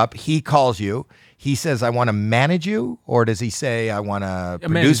blew up. He calls you. He says, "I want to manage you," or does he say, "I want to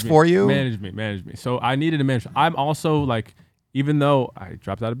produce for you"? Manage me. So I needed a manager. I'm also like, even though I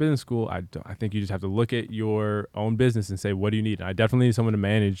dropped out of business school, I think you just have to look at your own business and say, what do you need? And I definitely need someone to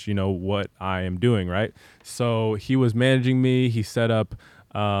manage, you know, what I am doing, right? So he was managing me. He set up,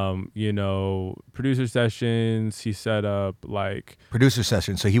 you know, producer sessions. He set up like producer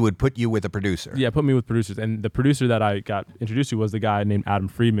sessions. So he would put you with a producer. Yeah, put me with producers. And the producer that I got introduced to was the guy named Adam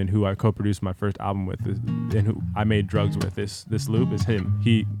Friedman, who I co-produced my first album with, and who I made Drugs with. This loop is him.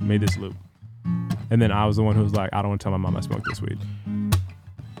 He made this loop. And then I was the one who was like, I don't want to tell my mom I smoked this weed.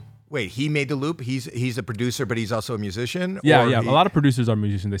 Wait, he made the loop? He's a producer, but he's also a musician? Yeah. A lot of producers are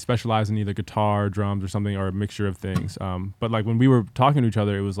musicians. They specialize in either guitar, drums, or something, or a mixture of things. But like when we were talking to each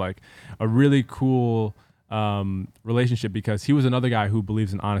other, it was like a really cool relationship because he was another guy who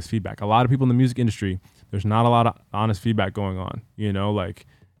believes in honest feedback. A lot of people in the music industry, there's not a lot of honest feedback going on, you know, like,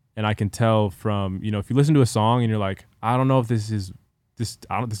 and I can tell from, you know, if you listen to a song and you're like, I don't know if this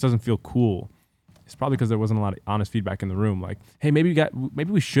doesn't feel cool. It's probably because there wasn't a lot of honest feedback in the room. Like, hey, maybe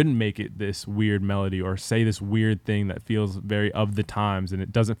we shouldn't make it this weird melody or say this weird thing that feels very of the times and it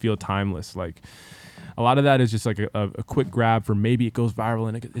doesn't feel timeless. Like, a lot of that is just like a quick grab for maybe it goes viral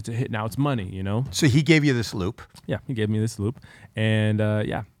and it's a hit. Now it's money, you know? So he gave you this loop. Yeah, he gave me this loop. And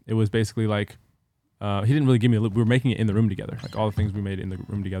it was basically like, He didn't really give me a loop. We were making it in the room together, like all the things we made in the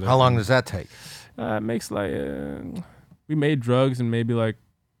room together. How long does that take? It makes like we made drugs in maybe like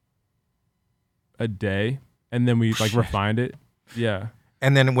a day, and then we like refined it. Yeah.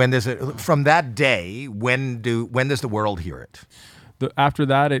 And then from that day, when does the world hear it? After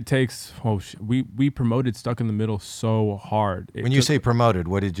that, it takes. We promoted Stuck in the Middle so hard. When you say promoted,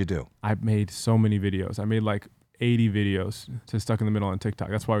 what did you do? I made so many videos. I made like 80 videos to Stuck in the Middle on TikTok.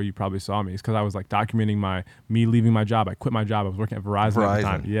 That's why you probably saw me. It's because I was like documenting me leaving my job. I quit my job. I was working at Verizon at the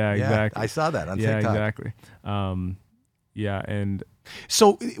time. Yeah, exactly. I saw that on TikTok. Yeah, exactly. And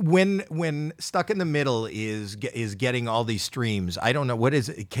so when Stuck in the Middle is getting all these streams, I don't know, what is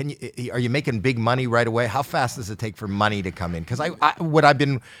it? Are you making big money right away? How fast does it take for money to come in? Because what I've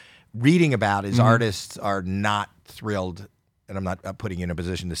been reading about is artists are not thrilled, and I'm not putting you in a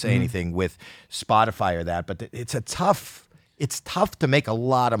position to say anything with Spotify or that, but it's tough to make a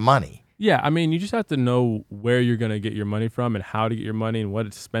lot of money. Yeah, I mean, you just have to know where you're going to get your money from and how to get your money and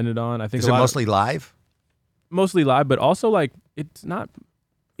what to spend it on. I think is it mostly live? Mostly live, but also like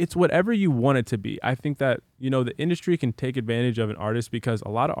it's whatever you want it to be. I think that, the industry can take advantage of an artist because a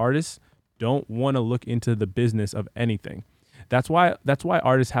lot of artists don't want to look into the business of anything. That's why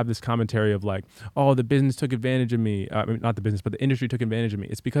artists have this commentary of like, oh, the business took advantage of me. I mean, not the business, but the industry took advantage of me.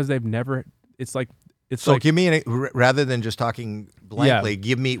 It's because they've never, give me rather than just talking blankly,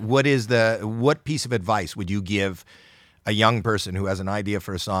 give me what piece of advice would you give a young person who has an idea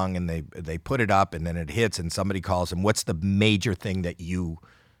for a song and they put it up and then it hits and somebody calls them? What's the major thing that you...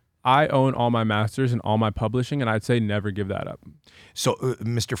 I own all my masters and all my publishing, and I'd say never give that up. So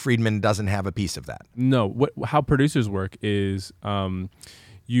Mr. Friedman doesn't have a piece of that? No. How producers work is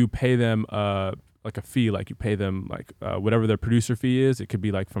you pay them like a fee, like you pay them like whatever their producer fee is. It could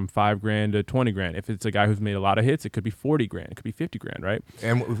be like from $5,000 to $20,000. If it's a guy who's made a lot of hits, it could be $40,000. It could be $50,000, right?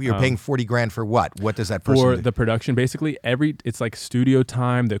 And you're paying $40,000 for what? What does that person do? The production, basically. It's like studio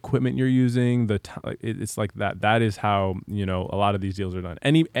time, the equipment you're using, it's like that. That is how a lot of these deals are done.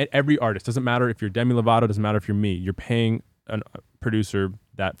 Every artist, doesn't matter if you're Demi Lovato, doesn't matter if you're me. You're paying a producer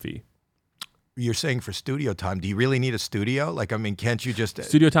that fee. You're saying for studio time, do you really need a studio? Like, I mean, can't you just...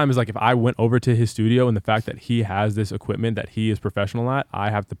 Studio time is like if I went over to his studio and the fact that he has this equipment that he is professional at,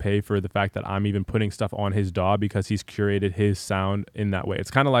 I have to pay for the fact that I'm even putting stuff on his DAW because he's curated his sound in that way.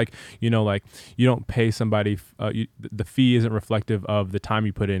 It's kind of like, like you don't pay somebody, the fee isn't reflective of the time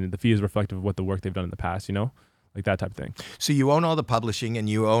you put in. The fee is reflective of what the work they've done in the past, like that type of thing. So you own all the publishing and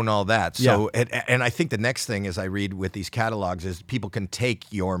you own all that. So and I think the next thing, as I read with these catalogs, is people can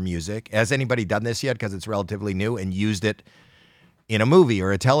take your music. Has anybody done this yet? Because it's relatively new, and used it in a movie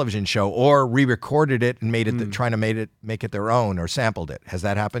or a television show, or re-recorded it and made it trying to make it their own, or sampled it. Has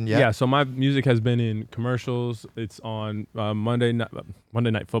that happened yet? Yeah. So my music has been in commercials. It's on Monday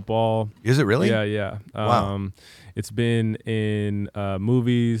Night Football. Is it really? Yeah. Wow. It's been in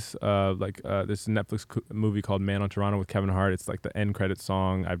movies, like this Netflix movie called Man on Toronto with Kevin Hart. It's like the end credit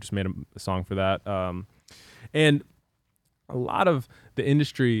song. I've just made a song for that. And a lot of the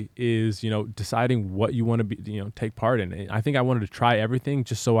industry is, deciding what you want to be, take part in. And I think I wanted to try everything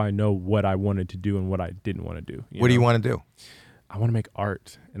just so I know what I wanted to do and what I didn't want to do. What do you want to do? I want to make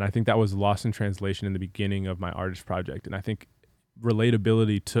art. And I think that was lost in translation in the beginning of my artist project. And I think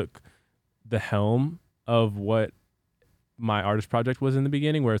relatability took the helm of what my artist project was in the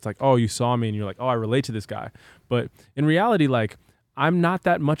beginning, where it's like, oh, you saw me and you're like, oh, I relate to this guy. But in reality, like, I'm not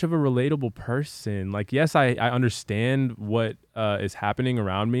that much of a relatable person. Like, yes, I understand what is happening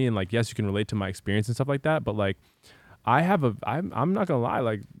around me, and like, yes, you can relate to my experience and stuff like that. But like, I'm not gonna lie,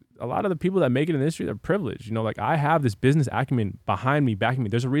 like, a lot of the people that make it in the industry, they're privileged. Like, I have this business acumen behind me, backing me.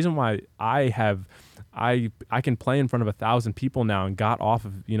 There's a reason why I can play in front of 1,000 people now and got off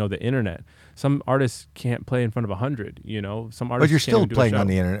of the internet. Some artists can't play in front of 100. Some artists. But you're still playing on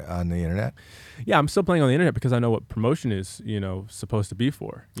the internet. Yeah, I'm still playing on the internet because I know what promotion is supposed to be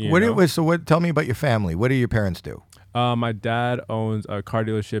for. Tell me about your family. What do your parents do? My dad owns a car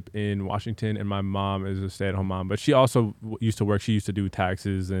dealership in Washington, and my mom is a stay-at-home mom. But she also used to work. She used to do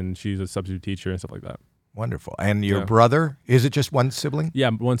taxes, and she's a substitute teacher and stuff like that. Wonderful. And your brother, is it just one sibling? Yeah,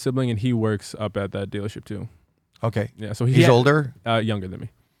 one sibling, and he works up at that dealership too. Okay. Yeah, so he's older? Younger than me.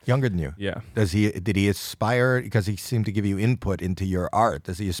 Younger than you? Yeah. Did he aspire, because he seemed to give you input into your art,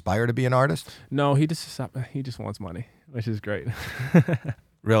 does he aspire to be an artist? No, he just wants money, which is great.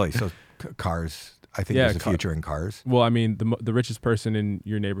 Really? So cars, I think there's a future in cars. Well, I mean, the richest person in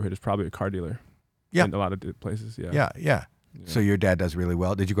your neighborhood is probably a car dealer. Yeah. In a lot of places, yeah. Yeah. So your dad does really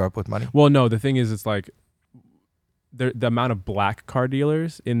well. Did you grow up with money? Well, no, the thing is, it's like, the amount of black car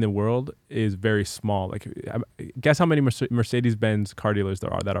dealers in the world is very small. Like, guess how many Mercedes-Benz car dealers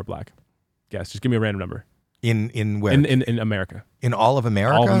there are that are black? Guess. Just give me a random number. In where? In America. In all of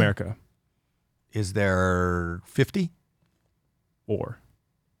America? All of America. Is there 50? 4.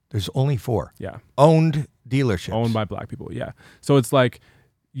 There's only 4. Yeah. Owned dealerships. Owned by black people. Yeah. So it's like,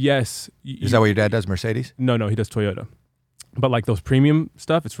 yes. Is that what your dad does, Mercedes? No, he does Toyota. But like those premium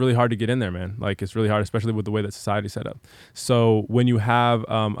stuff, it's really hard to get in there, man. Like it's really hard, especially with the way that society's set up. So when you have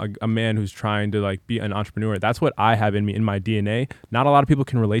a man who's trying to like be an entrepreneur, that's what I have in me, in my DNA. Not a lot of people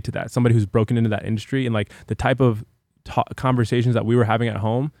can relate to that. Somebody who's broken into that industry and like the type of conversations that we were having at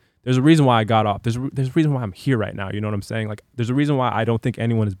home. There's a reason why I got off. There's a reason why I'm here right now. You know what I'm saying? Like, there's a reason why I don't think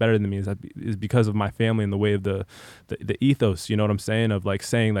anyone is better than me is because of my family and the way of the ethos. You know what I'm saying? Of like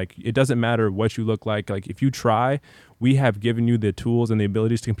saying like it doesn't matter what you look like. Like if you try, we have given you the tools and the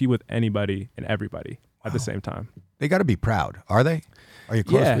abilities to compete with anybody and everybody at the same time. They got to be proud, are they? Are you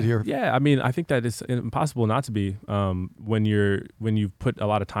close with your? Yeah, I mean, I think that it's impossible not to be when you've put a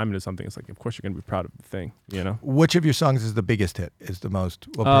lot of time into something. It's like, of course, you're gonna be proud of the thing, you know. Which of your songs is the biggest hit? Is the most?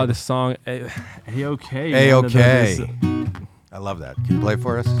 The song A-OK. A-OK. I love that. Can you play it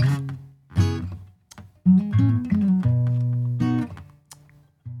for us?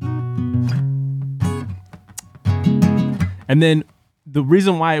 And then the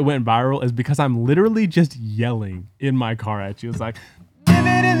reason why it went viral is because I'm literally just yelling in my car at you. It's like,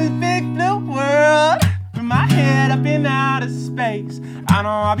 living in this big blue world, with my head up in outer space. I know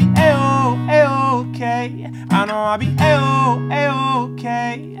I'll be A-OK. I know I'll be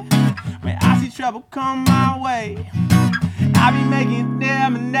A-OK. When I see trouble come my way, I'll be making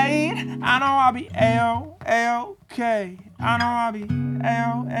lemonade. I know I'll be A-OK. I know I'll be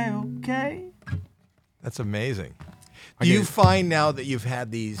A-OK. That's amazing. Do you find now that you've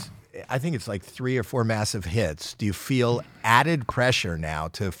had these, I think it's like 3 or 4 massive hits, do you feel added pressure now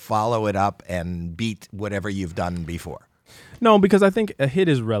to follow it up and beat whatever you've done before? No, because I think a hit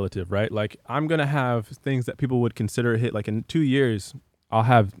is relative, right? Like I'm going to have things that people would consider a hit. Like in 2 years, I'll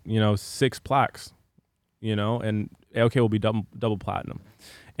have, 6 plaques, and A-OK will be double platinum.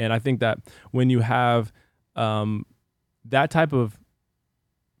 And I think that when you have that type of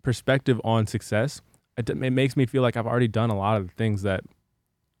perspective on success, it makes me feel like I've already done a lot of the things that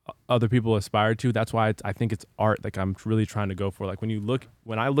other people aspire to. That's why I think it's art. Like I'm really trying to go for. Like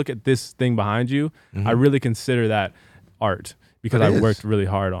when I look at this thing behind you, I really consider that art because I worked really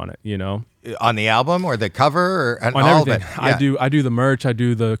hard on it. On the album or the cover or on all everything. of it? Yeah. I do the merch. I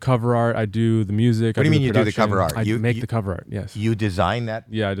do the cover art. I do the music. What do you mean you do the cover art? I make the cover art. Yes. You design that?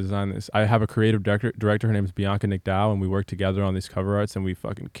 Yeah, I design this. I have a creative director. Her name is Bianca Nickdow, and we work together on these cover arts, and we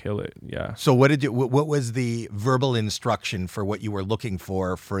fucking kill it. Yeah. So what was the verbal instruction for what you were looking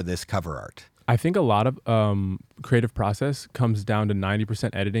for this cover art? I think a lot of creative process comes down to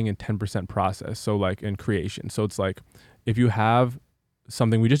 90% editing and 10% process. So like in creation. So it's like if you have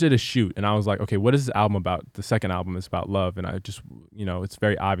something, we just did a shoot and I was like, okay, what is this album about? The second album is about love. And I just, it's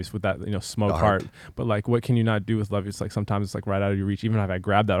very obvious with that, smoke heart. But like, what can you not do with love? It's like, sometimes it's like right out of your reach. Even if I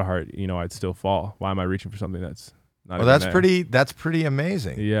grabbed that heart, I'd still fall. Why am I reaching for something that's not well, that's there? That's pretty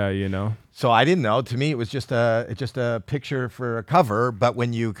amazing. Yeah. So I didn't know. To me, it was just a picture for a cover. But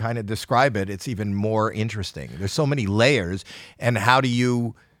when you kind of describe it, it's even more interesting. There's so many layers. And how do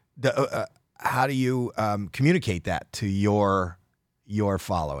you communicate that to your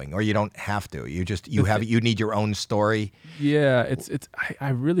following? Or you don't have to. You need your own story. Yeah, I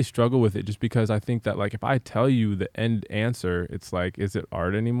really struggle with it just because I think that like if I tell you the end answer, it's like, is it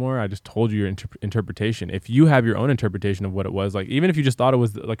art anymore? I just told you your interpretation. If you have your own interpretation of what it was, like even if you just thought it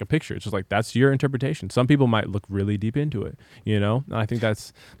was like a picture, it's just like that's your interpretation. Some people might look really deep into it, And I think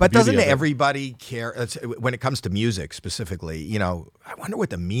that's. But doesn't everybody care when it comes to music specifically? I wonder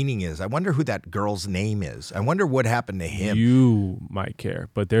what the meaning is. I wonder who that girl's name is. I wonder what happened to him. You might care,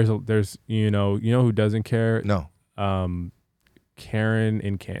 but there's who doesn't care? No. Karen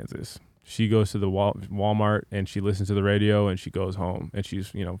in Kansas. She goes to the Walmart and she listens to the radio and she goes home and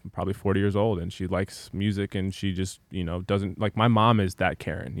she's, probably 40 years old and she likes music and she just, doesn't like my mom is that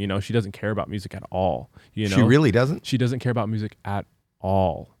Karen, she doesn't care about music at all. She really doesn't? She doesn't care about music at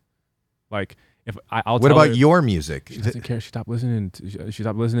all. Like if I'll what tell about her, your music? She doesn't care. She stopped listening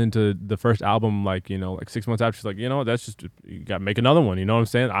to the first album, like 6 months after. She's like, that's just, you got to make another one. You know what I'm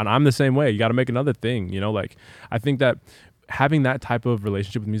saying? And I'm the same way. You got to make another thing. Like I think that having that type of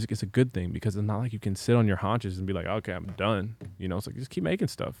relationship with music is a good thing, because it's not like you can sit on your haunches and be like, okay, I'm done. You know, it's like, just keep making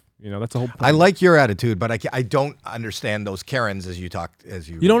stuff. You know, that's the whole point. I like your attitude, but I don't understand those Karens as you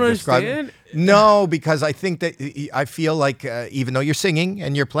You don't understand? No, because I think that I feel like even though you're singing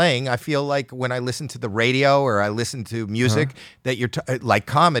and you're playing, I feel like when I listen to the radio or I listen to music that you're like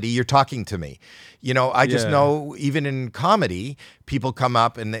comedy, you're talking to me. You know, I just know even in comedy, people come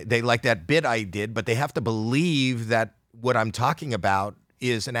up and they like that bit I did, but they have to believe that what I'm talking about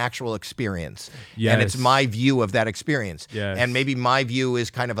is an actual experience. Yes. And it's my view of that experience. Yes. And maybe my view is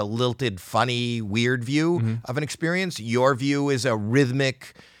kind of a lilted, funny, weird view of an experience. Your view is a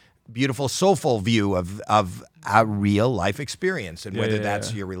rhythmic, beautiful, soulful view of a real life experience. And whether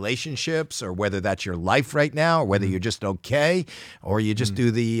that's your relationships or whether that's your life right now or whether you're just okay or you just do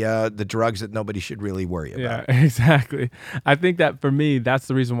the drugs that nobody should really worry about. Yeah, exactly. I think that for me, that's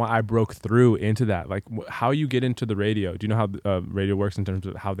the reason why I broke through into that. Like how you get into the radio. Do you know how radio works in terms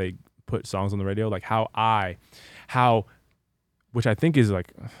of how they put songs on the radio? Like which I think is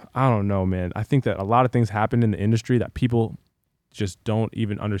like, I don't know, man. I think that a lot of things happen in the industry that people just don't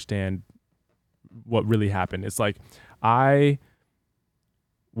even understand what really happened. It's like I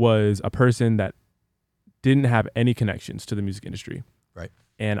was a person that didn't have any connections to the music industry. Right.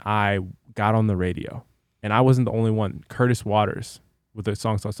 And I got on the radio. And I wasn't the only one. Curtis Waters with the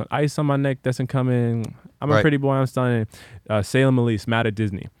song Ice on My Neck, That's Coming. I'm a Pretty Boy, I'm Stunning. Salem Elise, Mad at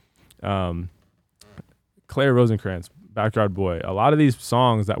Disney. Claire Rosencrantz, Backyard Boy. A lot of these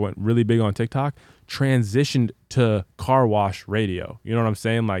songs that went really big on TikTok transitioned to car wash radio. You know what I'm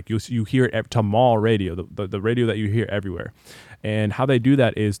saying? Like you hear it to mall radio, the radio that you hear everywhere. And how they do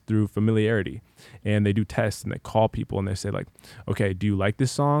that is through familiarity. And they do tests and they call people and they say like, okay, do you like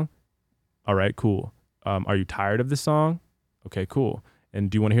this song? All right, cool. Are you tired of this song? Okay, cool. And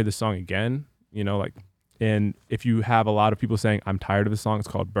do you want to hear this song again? You know, like, and if you have a lot of people saying, I'm tired of this song, it's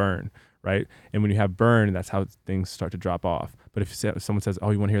called burn, right? And when you have burn, that's how things start to drop off. But if someone says,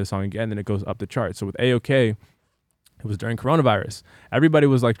 oh, you want to hear the song again, then it goes up the chart. So with A-OK, it was during coronavirus. Everybody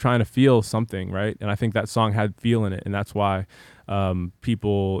was like trying to feel something, right? And I think that song had feel in it. And that's why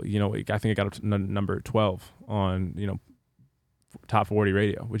people, you know, I think it got up to number 12 on, you know, top 40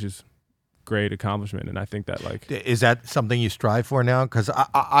 radio, which is great accomplishment. And I think that like... Is that something you strive for now? Because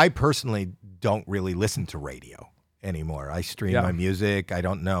I personally don't really listen to radio anymore. I stream my music. I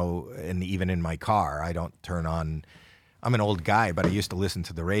don't know. And even in my car, I don't turn on... I'm an old guy, but I used to listen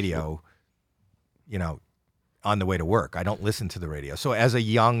to the radio, you know, on the way to work. I don't listen to the radio. So as a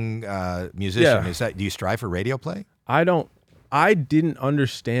young musician, do you strive for radio play? I didn't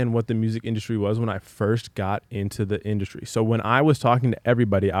understand what the music industry was when I first got into the industry. So when I was talking to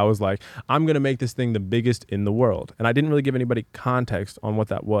everybody, I was like, I'm going to make this thing the biggest in the world. And I didn't really give anybody context on what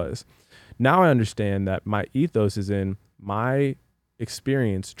that was. Now I understand that my ethos is in my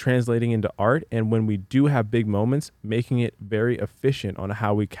experience translating into art, and when we do have big moments, making it very efficient on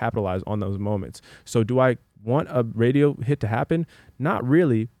how we capitalize on those moments. So do I want a radio hit to happen? Not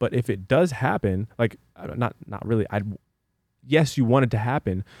really, but if it does happen, like not really, yes, you want it to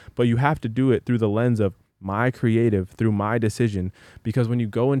happen, but you have to do it through the lens of my creative, through my decision, because when you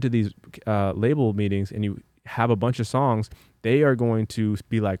go into these label meetings and you have a bunch of songs, they are going to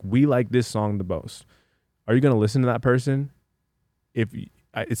be like, we like this song the most. Are you going to listen to that person? If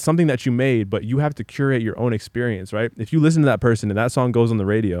it's something that you made, but you have to curate your own experience, right? If you listen to that person and that song goes on the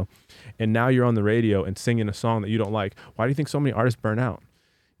radio and now you're on the radio and singing a song that you don't like, why do you think so many artists burn out?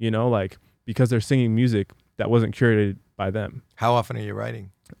 You know, like because they're singing music that wasn't curated by them. How often are you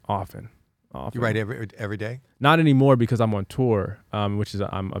writing? Often. You write every day? Not anymore because I'm on tour, which is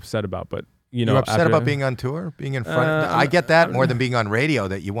I'm upset about, but you know, you're upset about being on tour, being in front. I get that more than being on radio.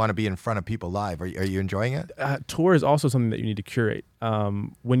 That you want to be in front of people live. Are you enjoying it? Tour is also something that you need to curate.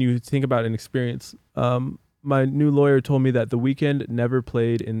 When you think about an experience, my new lawyer told me that The Weeknd never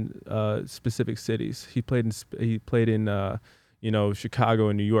played in specific cities. He played in you know, Chicago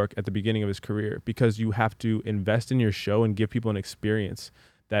and New York at the beginning of his career, because you have to invest in your show and give people an experience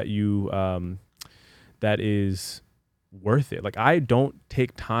that you that is worth it. Like, I don't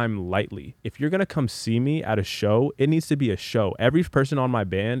take time lightly. If you're gonna come see me at a show, it needs to be a show. Every person on my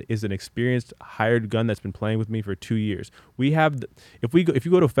band is an experienced hired gun that's been playing with me for 2 years. We have, if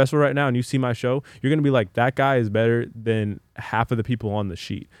you go to a festival right now and you see my show, you're gonna be like, that guy is better than half of the people on the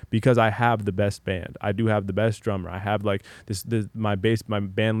sheet, because I have the best band. I do have the best drummer. I have like my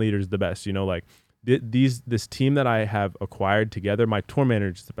band leader is the best. You know, like this team that I have acquired together. My tour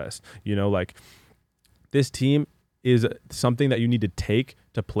manager is the best. You know, like this team is something that you need to take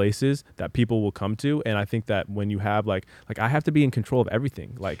to places that people will come to. And I think that when you have like I have to be in control of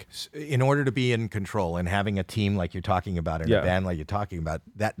everything. Like in order to be in control and having a team like you're talking about and a band like you're talking about,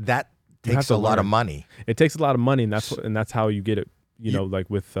 that takes a lot of money. It takes a lot of money, and that's how you get it, like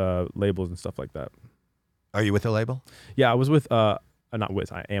with labels and stuff like that. Are you with a label? Yeah, I was with I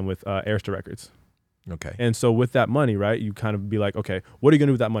am with Arista Records. Okay. And so with that money, right, you kind of be like, okay, what are you going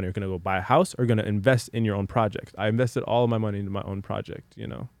to do with that money? You're going to go buy a house or going to invest in your own project? I invested all of my money into my own project,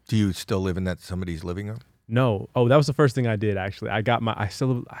 Do you still live in somebody's living room? No. Oh, that was the first thing I did, actually. I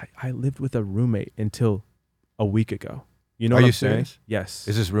lived with a roommate until a week ago. You know Are what you I'm saying? serious? Yes.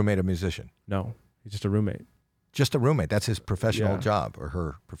 Is this roommate a musician? No, he's just a roommate. Just a roommate. That's his professional job or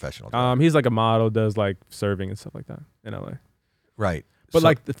her professional job. He's like a model, does like serving and stuff like that in LA. Right. But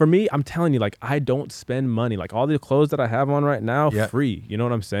like for me, I'm telling you, like I don't spend money. Like all the clothes that I have on right now, free. You know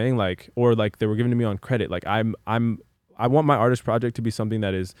what I'm saying? Like, or like they were given to me on credit. Like I want my artist project to be something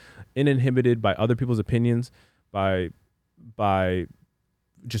that is uninhibited by other people's opinions, by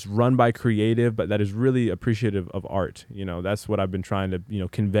just run by creative, but that is really appreciative of art. That's what I've been trying to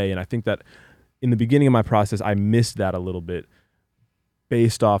convey. And I think that in the beginning of my process, I missed that a little bit,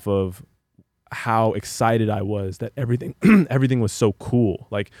 based off of how excited I was that everything was so cool.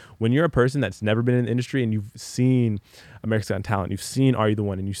 Like when you're a person that's never been in the industry and you've seen America's Got Talent, you've seen Are You the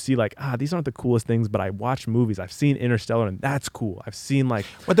One, and you see like, these aren't the coolest things, but I watch movies. I've seen Interstellar and that's cool. I've seen like...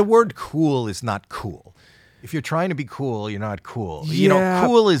 But the word cool is not cool. If you're trying to be cool, you're not cool. Yeah.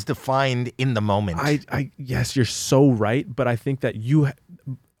 Cool is defined in the moment. Yes, you're so right. But I think that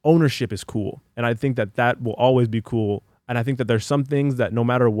ownership is cool. And I think that will always be cool. And I think that there's some things that no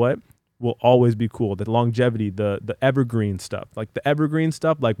matter what, will always be cool. The longevity, the evergreen stuff, like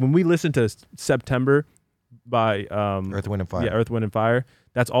when we listen to September by Earth, Wind, and Fire. Yeah, Earth, Wind, and Fire,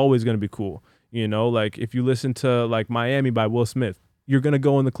 that's always going to be cool. Like if you listen to like Miami by Will Smith, you're going to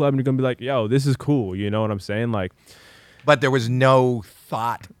go in the club and you're going to be like, yo, this is cool. You know what I'm saying? Like, but there was no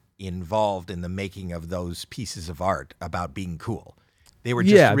thought involved in the making of those pieces of art about being cool. They were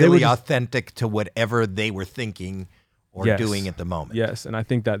just really authentic to whatever they were thinking or doing at the moment. Yes, and I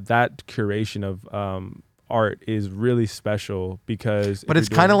think that curation of art is really special because... But it's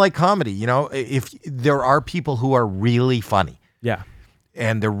kind of like comedy, if there are people who are really funny. Yeah.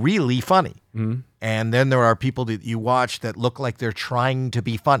 And they're really funny. Mm-hmm. And then there are people that you watch that look like they're trying to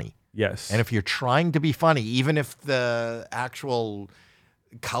be funny. Yes. And if you're trying to be funny, even if the actual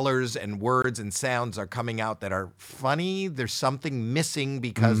colors and words and sounds are coming out that are funny, there's something missing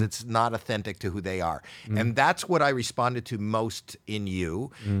because it's not authentic to who they are. And that's what I responded to most in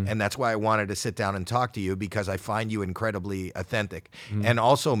you. And that's why I wanted to sit down and talk to you, because I find you incredibly authentic. And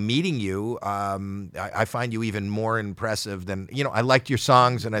also meeting you, I find you even more impressive than, I liked your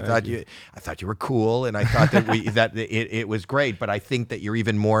songs and I thought you were cool, and I thought that it was great, but I think that you're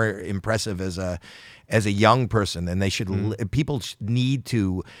even more impressive as a young person, and they should people need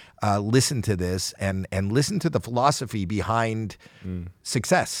to listen to this and listen to the philosophy behind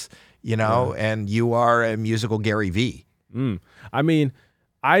success, and you are a musical Gary Vee. I mean,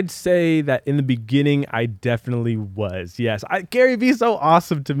 I'd say that in the beginning, I definitely was. Yes. Gary Vee's so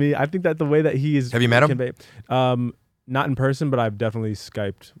awesome to me. I think that the way that he is... Have you met him? Not in person, but I've definitely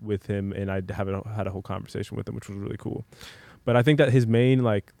Skyped with him, and I had a whole conversation with him, which was really cool. But I think that his main,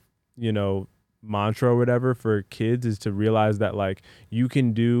 mantra or whatever for kids is to realize that you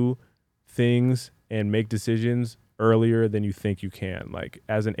can do things and make decisions earlier than you think you can. Like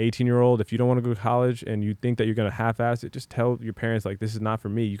as an 18-year-old, if you don't want to go to college and you think that you're going to half-ass it, just tell your parents this is not for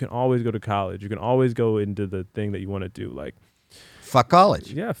me. You can always go to college. You can always go into the thing that you want to do. Fuck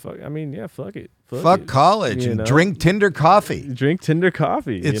college. Yeah, fuck it. Fuck college and drink Tinder coffee. Drink Tinder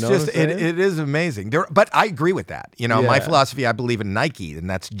coffee. It's just, it is amazing. But I agree with that. My philosophy, I believe in Nike, and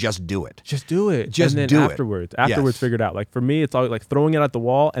that's just do it. Just do it. Just and then do afterwards, it. Afterwards, figure it out. For me, it's all throwing it at the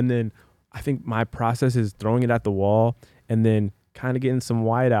wall, and then I think my process is throwing it at the wall and then kind of getting some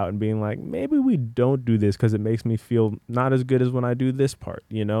white out and being like, maybe we don't do this because it makes me feel not as good as when I do this part,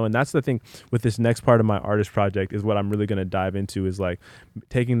 And that's the thing with this next part of my artist project is what I'm really going to dive into is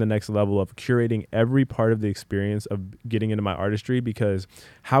taking the next level of curating every part of the experience of getting into my artistry, because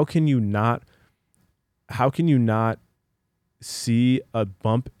how can you not see a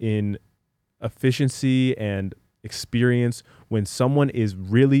bump in efficiency and experience when someone is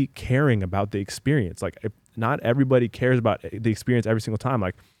really caring about the experience? Not everybody cares about the experience every single time.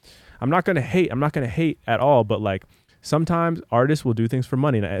 I'm not going to hate at all, but sometimes artists will do things for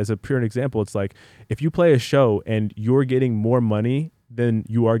money. And as a pure example, it's if you play a show and you're getting more money than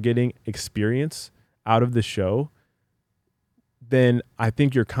you are getting experience out of the show, then I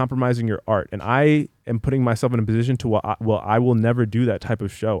think you're compromising your art. And I am putting myself in a position to, I will never do that type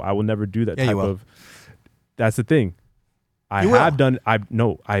of show. I will never do that type of, that's the thing.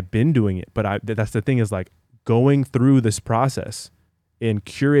 I've been doing it, but that's the thing is like going through this process and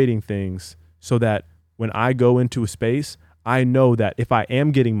curating things so that when I go into a space, I know that if I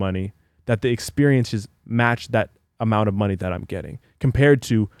am getting money, that the experiences match that amount of money that I'm getting compared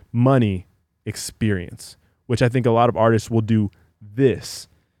to money experience, which I think a lot of artists will do this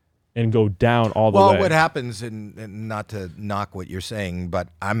and go down all the way. Well, what happens, and not to knock what you're saying, but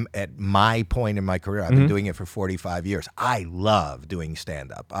I'm at my point in my career, I've been doing it for 45 years. I love doing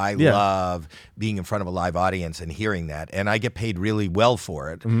stand-up. I love being in front of a live audience and hearing that, and I get paid really well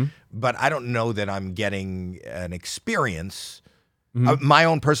for it. But I don't know that I'm getting an experience, my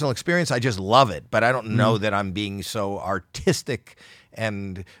own personal experience. I just love it, but I don't know that I'm being so artistic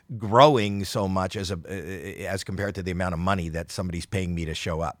and growing so much as compared to the amount of money that somebody's paying me to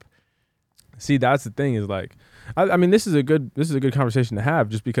show up. See, that's the thing is like, I mean, this is a good conversation to have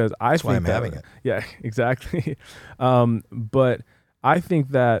just because That's why I'm having it. Yeah, exactly. But I think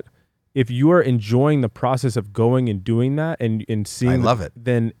that if you are enjoying the process of going and doing that and seeing, I love it,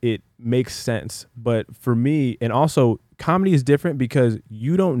 then it makes sense. But for me, and also comedy is different because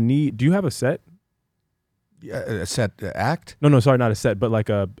you don't need, do you have a set? A set act? No, sorry, not a set, but like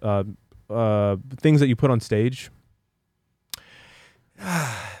things that you put on stage.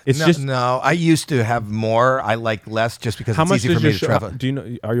 No. I used to have more. I like less just because it's easy for me to travel. Do you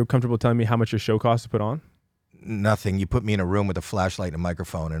know? Are you comfortable telling me how much your show costs to put on? Nothing. You put me in a room with a flashlight and a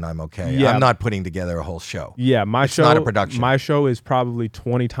microphone, and I'm okay. Yeah. I'm not putting together a whole show. Yeah, it's not a production. My show is probably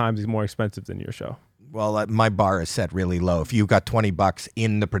 20 times more expensive than your show. Well, my bar is set really low. If you've got $20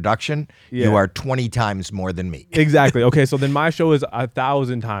 in the production, you are 20 times more than me. Exactly. Okay, so then my show is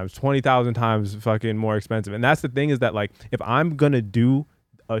 1,000 times, 20,000 times fucking more expensive. And that's the thing is that like, if I'm gonna do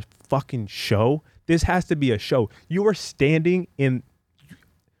a fucking show, this has to be a show. You are standing in,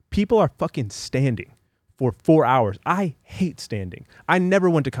 people are fucking standing for 4 hours. I hate standing. I never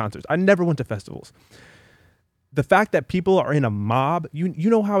went to concerts. I never went to festivals. The fact that people are in a mob, you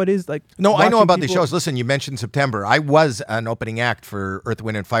know how it is. Like, no, I know about the shows. Listen, you mentioned September. I was an opening act for Earth,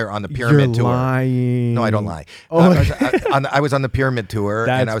 Wind, and Fire on the Pyramid Tour. Lying. No, I don't lie. Oh, I was on the Pyramid Tour.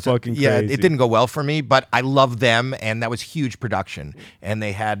 That's and I was fucking crazy. Yeah, it didn't go well for me, but I love them, and that was huge production. And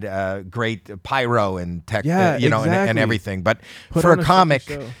they had great pyro and tech, exactly. and everything. But for a comic,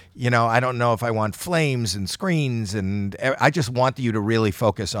 I don't know if I want flames and screens, and I just want you to really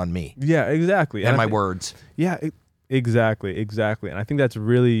focus on me. Yeah, exactly. And my words. Yeah, exactly. And I think that's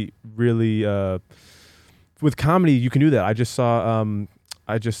really, really, with comedy, you can do that. I just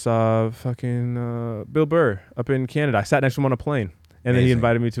saw fucking Bill Burr up in Canada. I sat next to him on a plane, and then he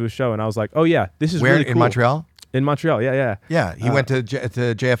invited me to a show, and I was like, oh yeah, this is really cool. In Montreal? In Montreal, yeah. Yeah, he went to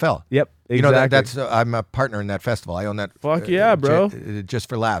JFL. Yep, exactly. You know, that's I'm a partner in that festival. I own that. Fuck yeah, bro. Just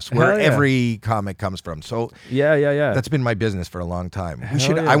for Laughs, where every comic comes from. So yeah. That's been my business for a long time.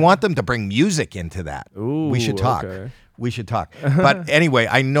 I want them to bring music into that. Ooh, we should talk. Okay. We should talk. But anyway,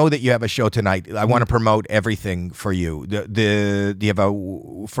 I know that you have a show tonight. I want to promote everything for you. Do you have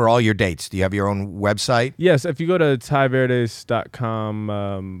for all your dates? Do you have your own website? Yes. If you go to tyverdes.com.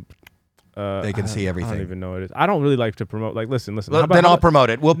 They can see everything. I don't even know what it is. I don't really like to promote. Like, listen. Then I'll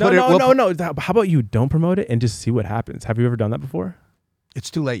promote it. We'll put it. No. How about you don't promote it and just see what happens? Have you ever done that before? It's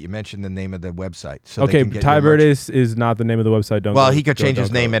too late. You mentioned the name of the website. So okay, Ty Verdes is not the name of the website. He could change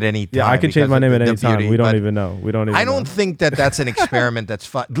his name at any time. Yeah, I can change my name at any time. We don't even know. I don't think that that's an experiment that's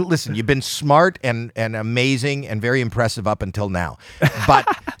fun. Listen, you've been smart and amazing and very impressive up until now. But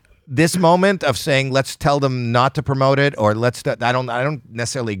this moment of saying, let's tell them not to promote it, or I don't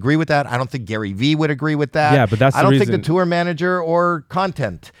necessarily agree with that. I don't think Gary Vee would agree with that. Yeah, but that's I don't think the tour manager or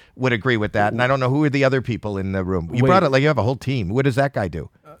content would agree with that. And I don't know who are the other people in the room. You brought it like you have a whole team. What does that guy do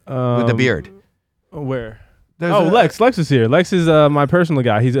with the beard? Where? Lex. Lex is here. Lex is my personal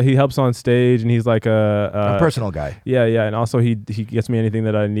guy. He helps on stage, and he's like a personal guy. Yeah, and also he gets me anything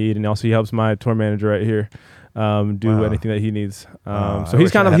that I need, and also he helps my tour manager right here. Do anything that he needs. So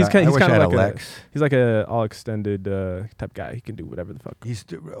he's kind of like a all extended type guy. He can do whatever the fuck. He's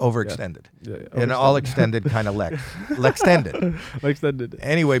overextended. Yeah, an all extended kind of Lextended. Lextended.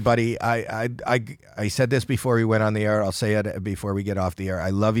 Anyway, buddy, I said this before we went on the air. I'll say it before we get off the air.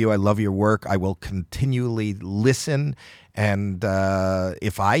 I love you. I love your work. I will continually listen. And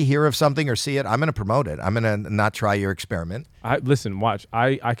if I hear of something or see it, I'm going to promote it. I'm going to not try your experiment. Listen, watch.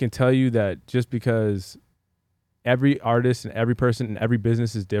 I can tell you that just because every artist and every person and every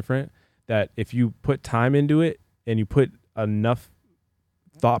business is different, that if you put time into it and you put enough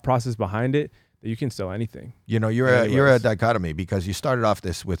thought process behind it, that you can sell anything. You know, you're a dichotomy, because you started off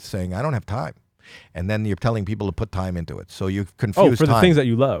this with saying, I don't have time. And then you're telling people to put time into it. So you've confused for the things that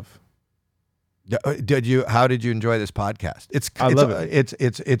you love. How did you enjoy this podcast? I love it.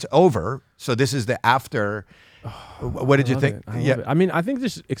 It's over. So this is the after. What did you think? I mean, I think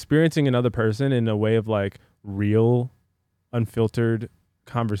just experiencing another person in a way of like real, unfiltered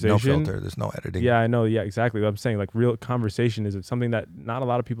conversation. No filter. There's no editing. Yeah, I know. Yeah, exactly. I'm saying like real conversation is something that not a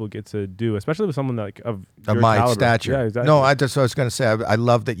lot of people get to do, especially with someone like of my caliber. stature. Yeah, exactly. No, I was going to say, I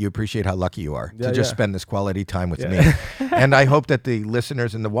love that you appreciate how lucky you are to just spend this quality time with me. And I hope that the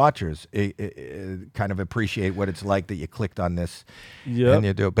listeners and the watchers kind of appreciate what it's like that you clicked on this and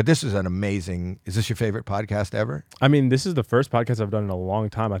you do it. But this is an amazing, is this your favorite podcast ever? I mean, this is the first podcast I've done in a long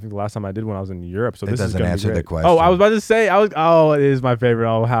time. I think the last time I did when I was in Europe. So that this doesn't is answer the question. Oh, I was about to say, it is my favorite.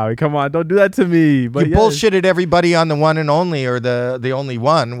 Oh, Howie, come on, don't do that to me. But you bullshitted everybody on the one and only, or the only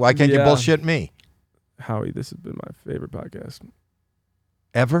one. Why can't you bullshit me? Howie, this has been my favorite podcast.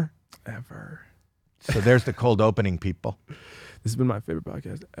 Ever? Ever. So there's the cold opening, people. This has been my favorite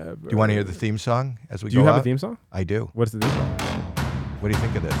podcast ever. Do you want to hear the theme song as we go Do you have out? a theme song? I do. What's the theme song? What do you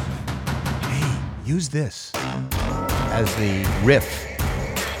think of this? Hey, use this as the riff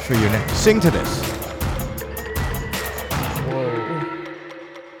for your next. Sing to this. Whoa.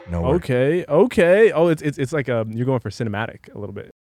 No. Okay. Oh, it's like you're going for cinematic a little bit.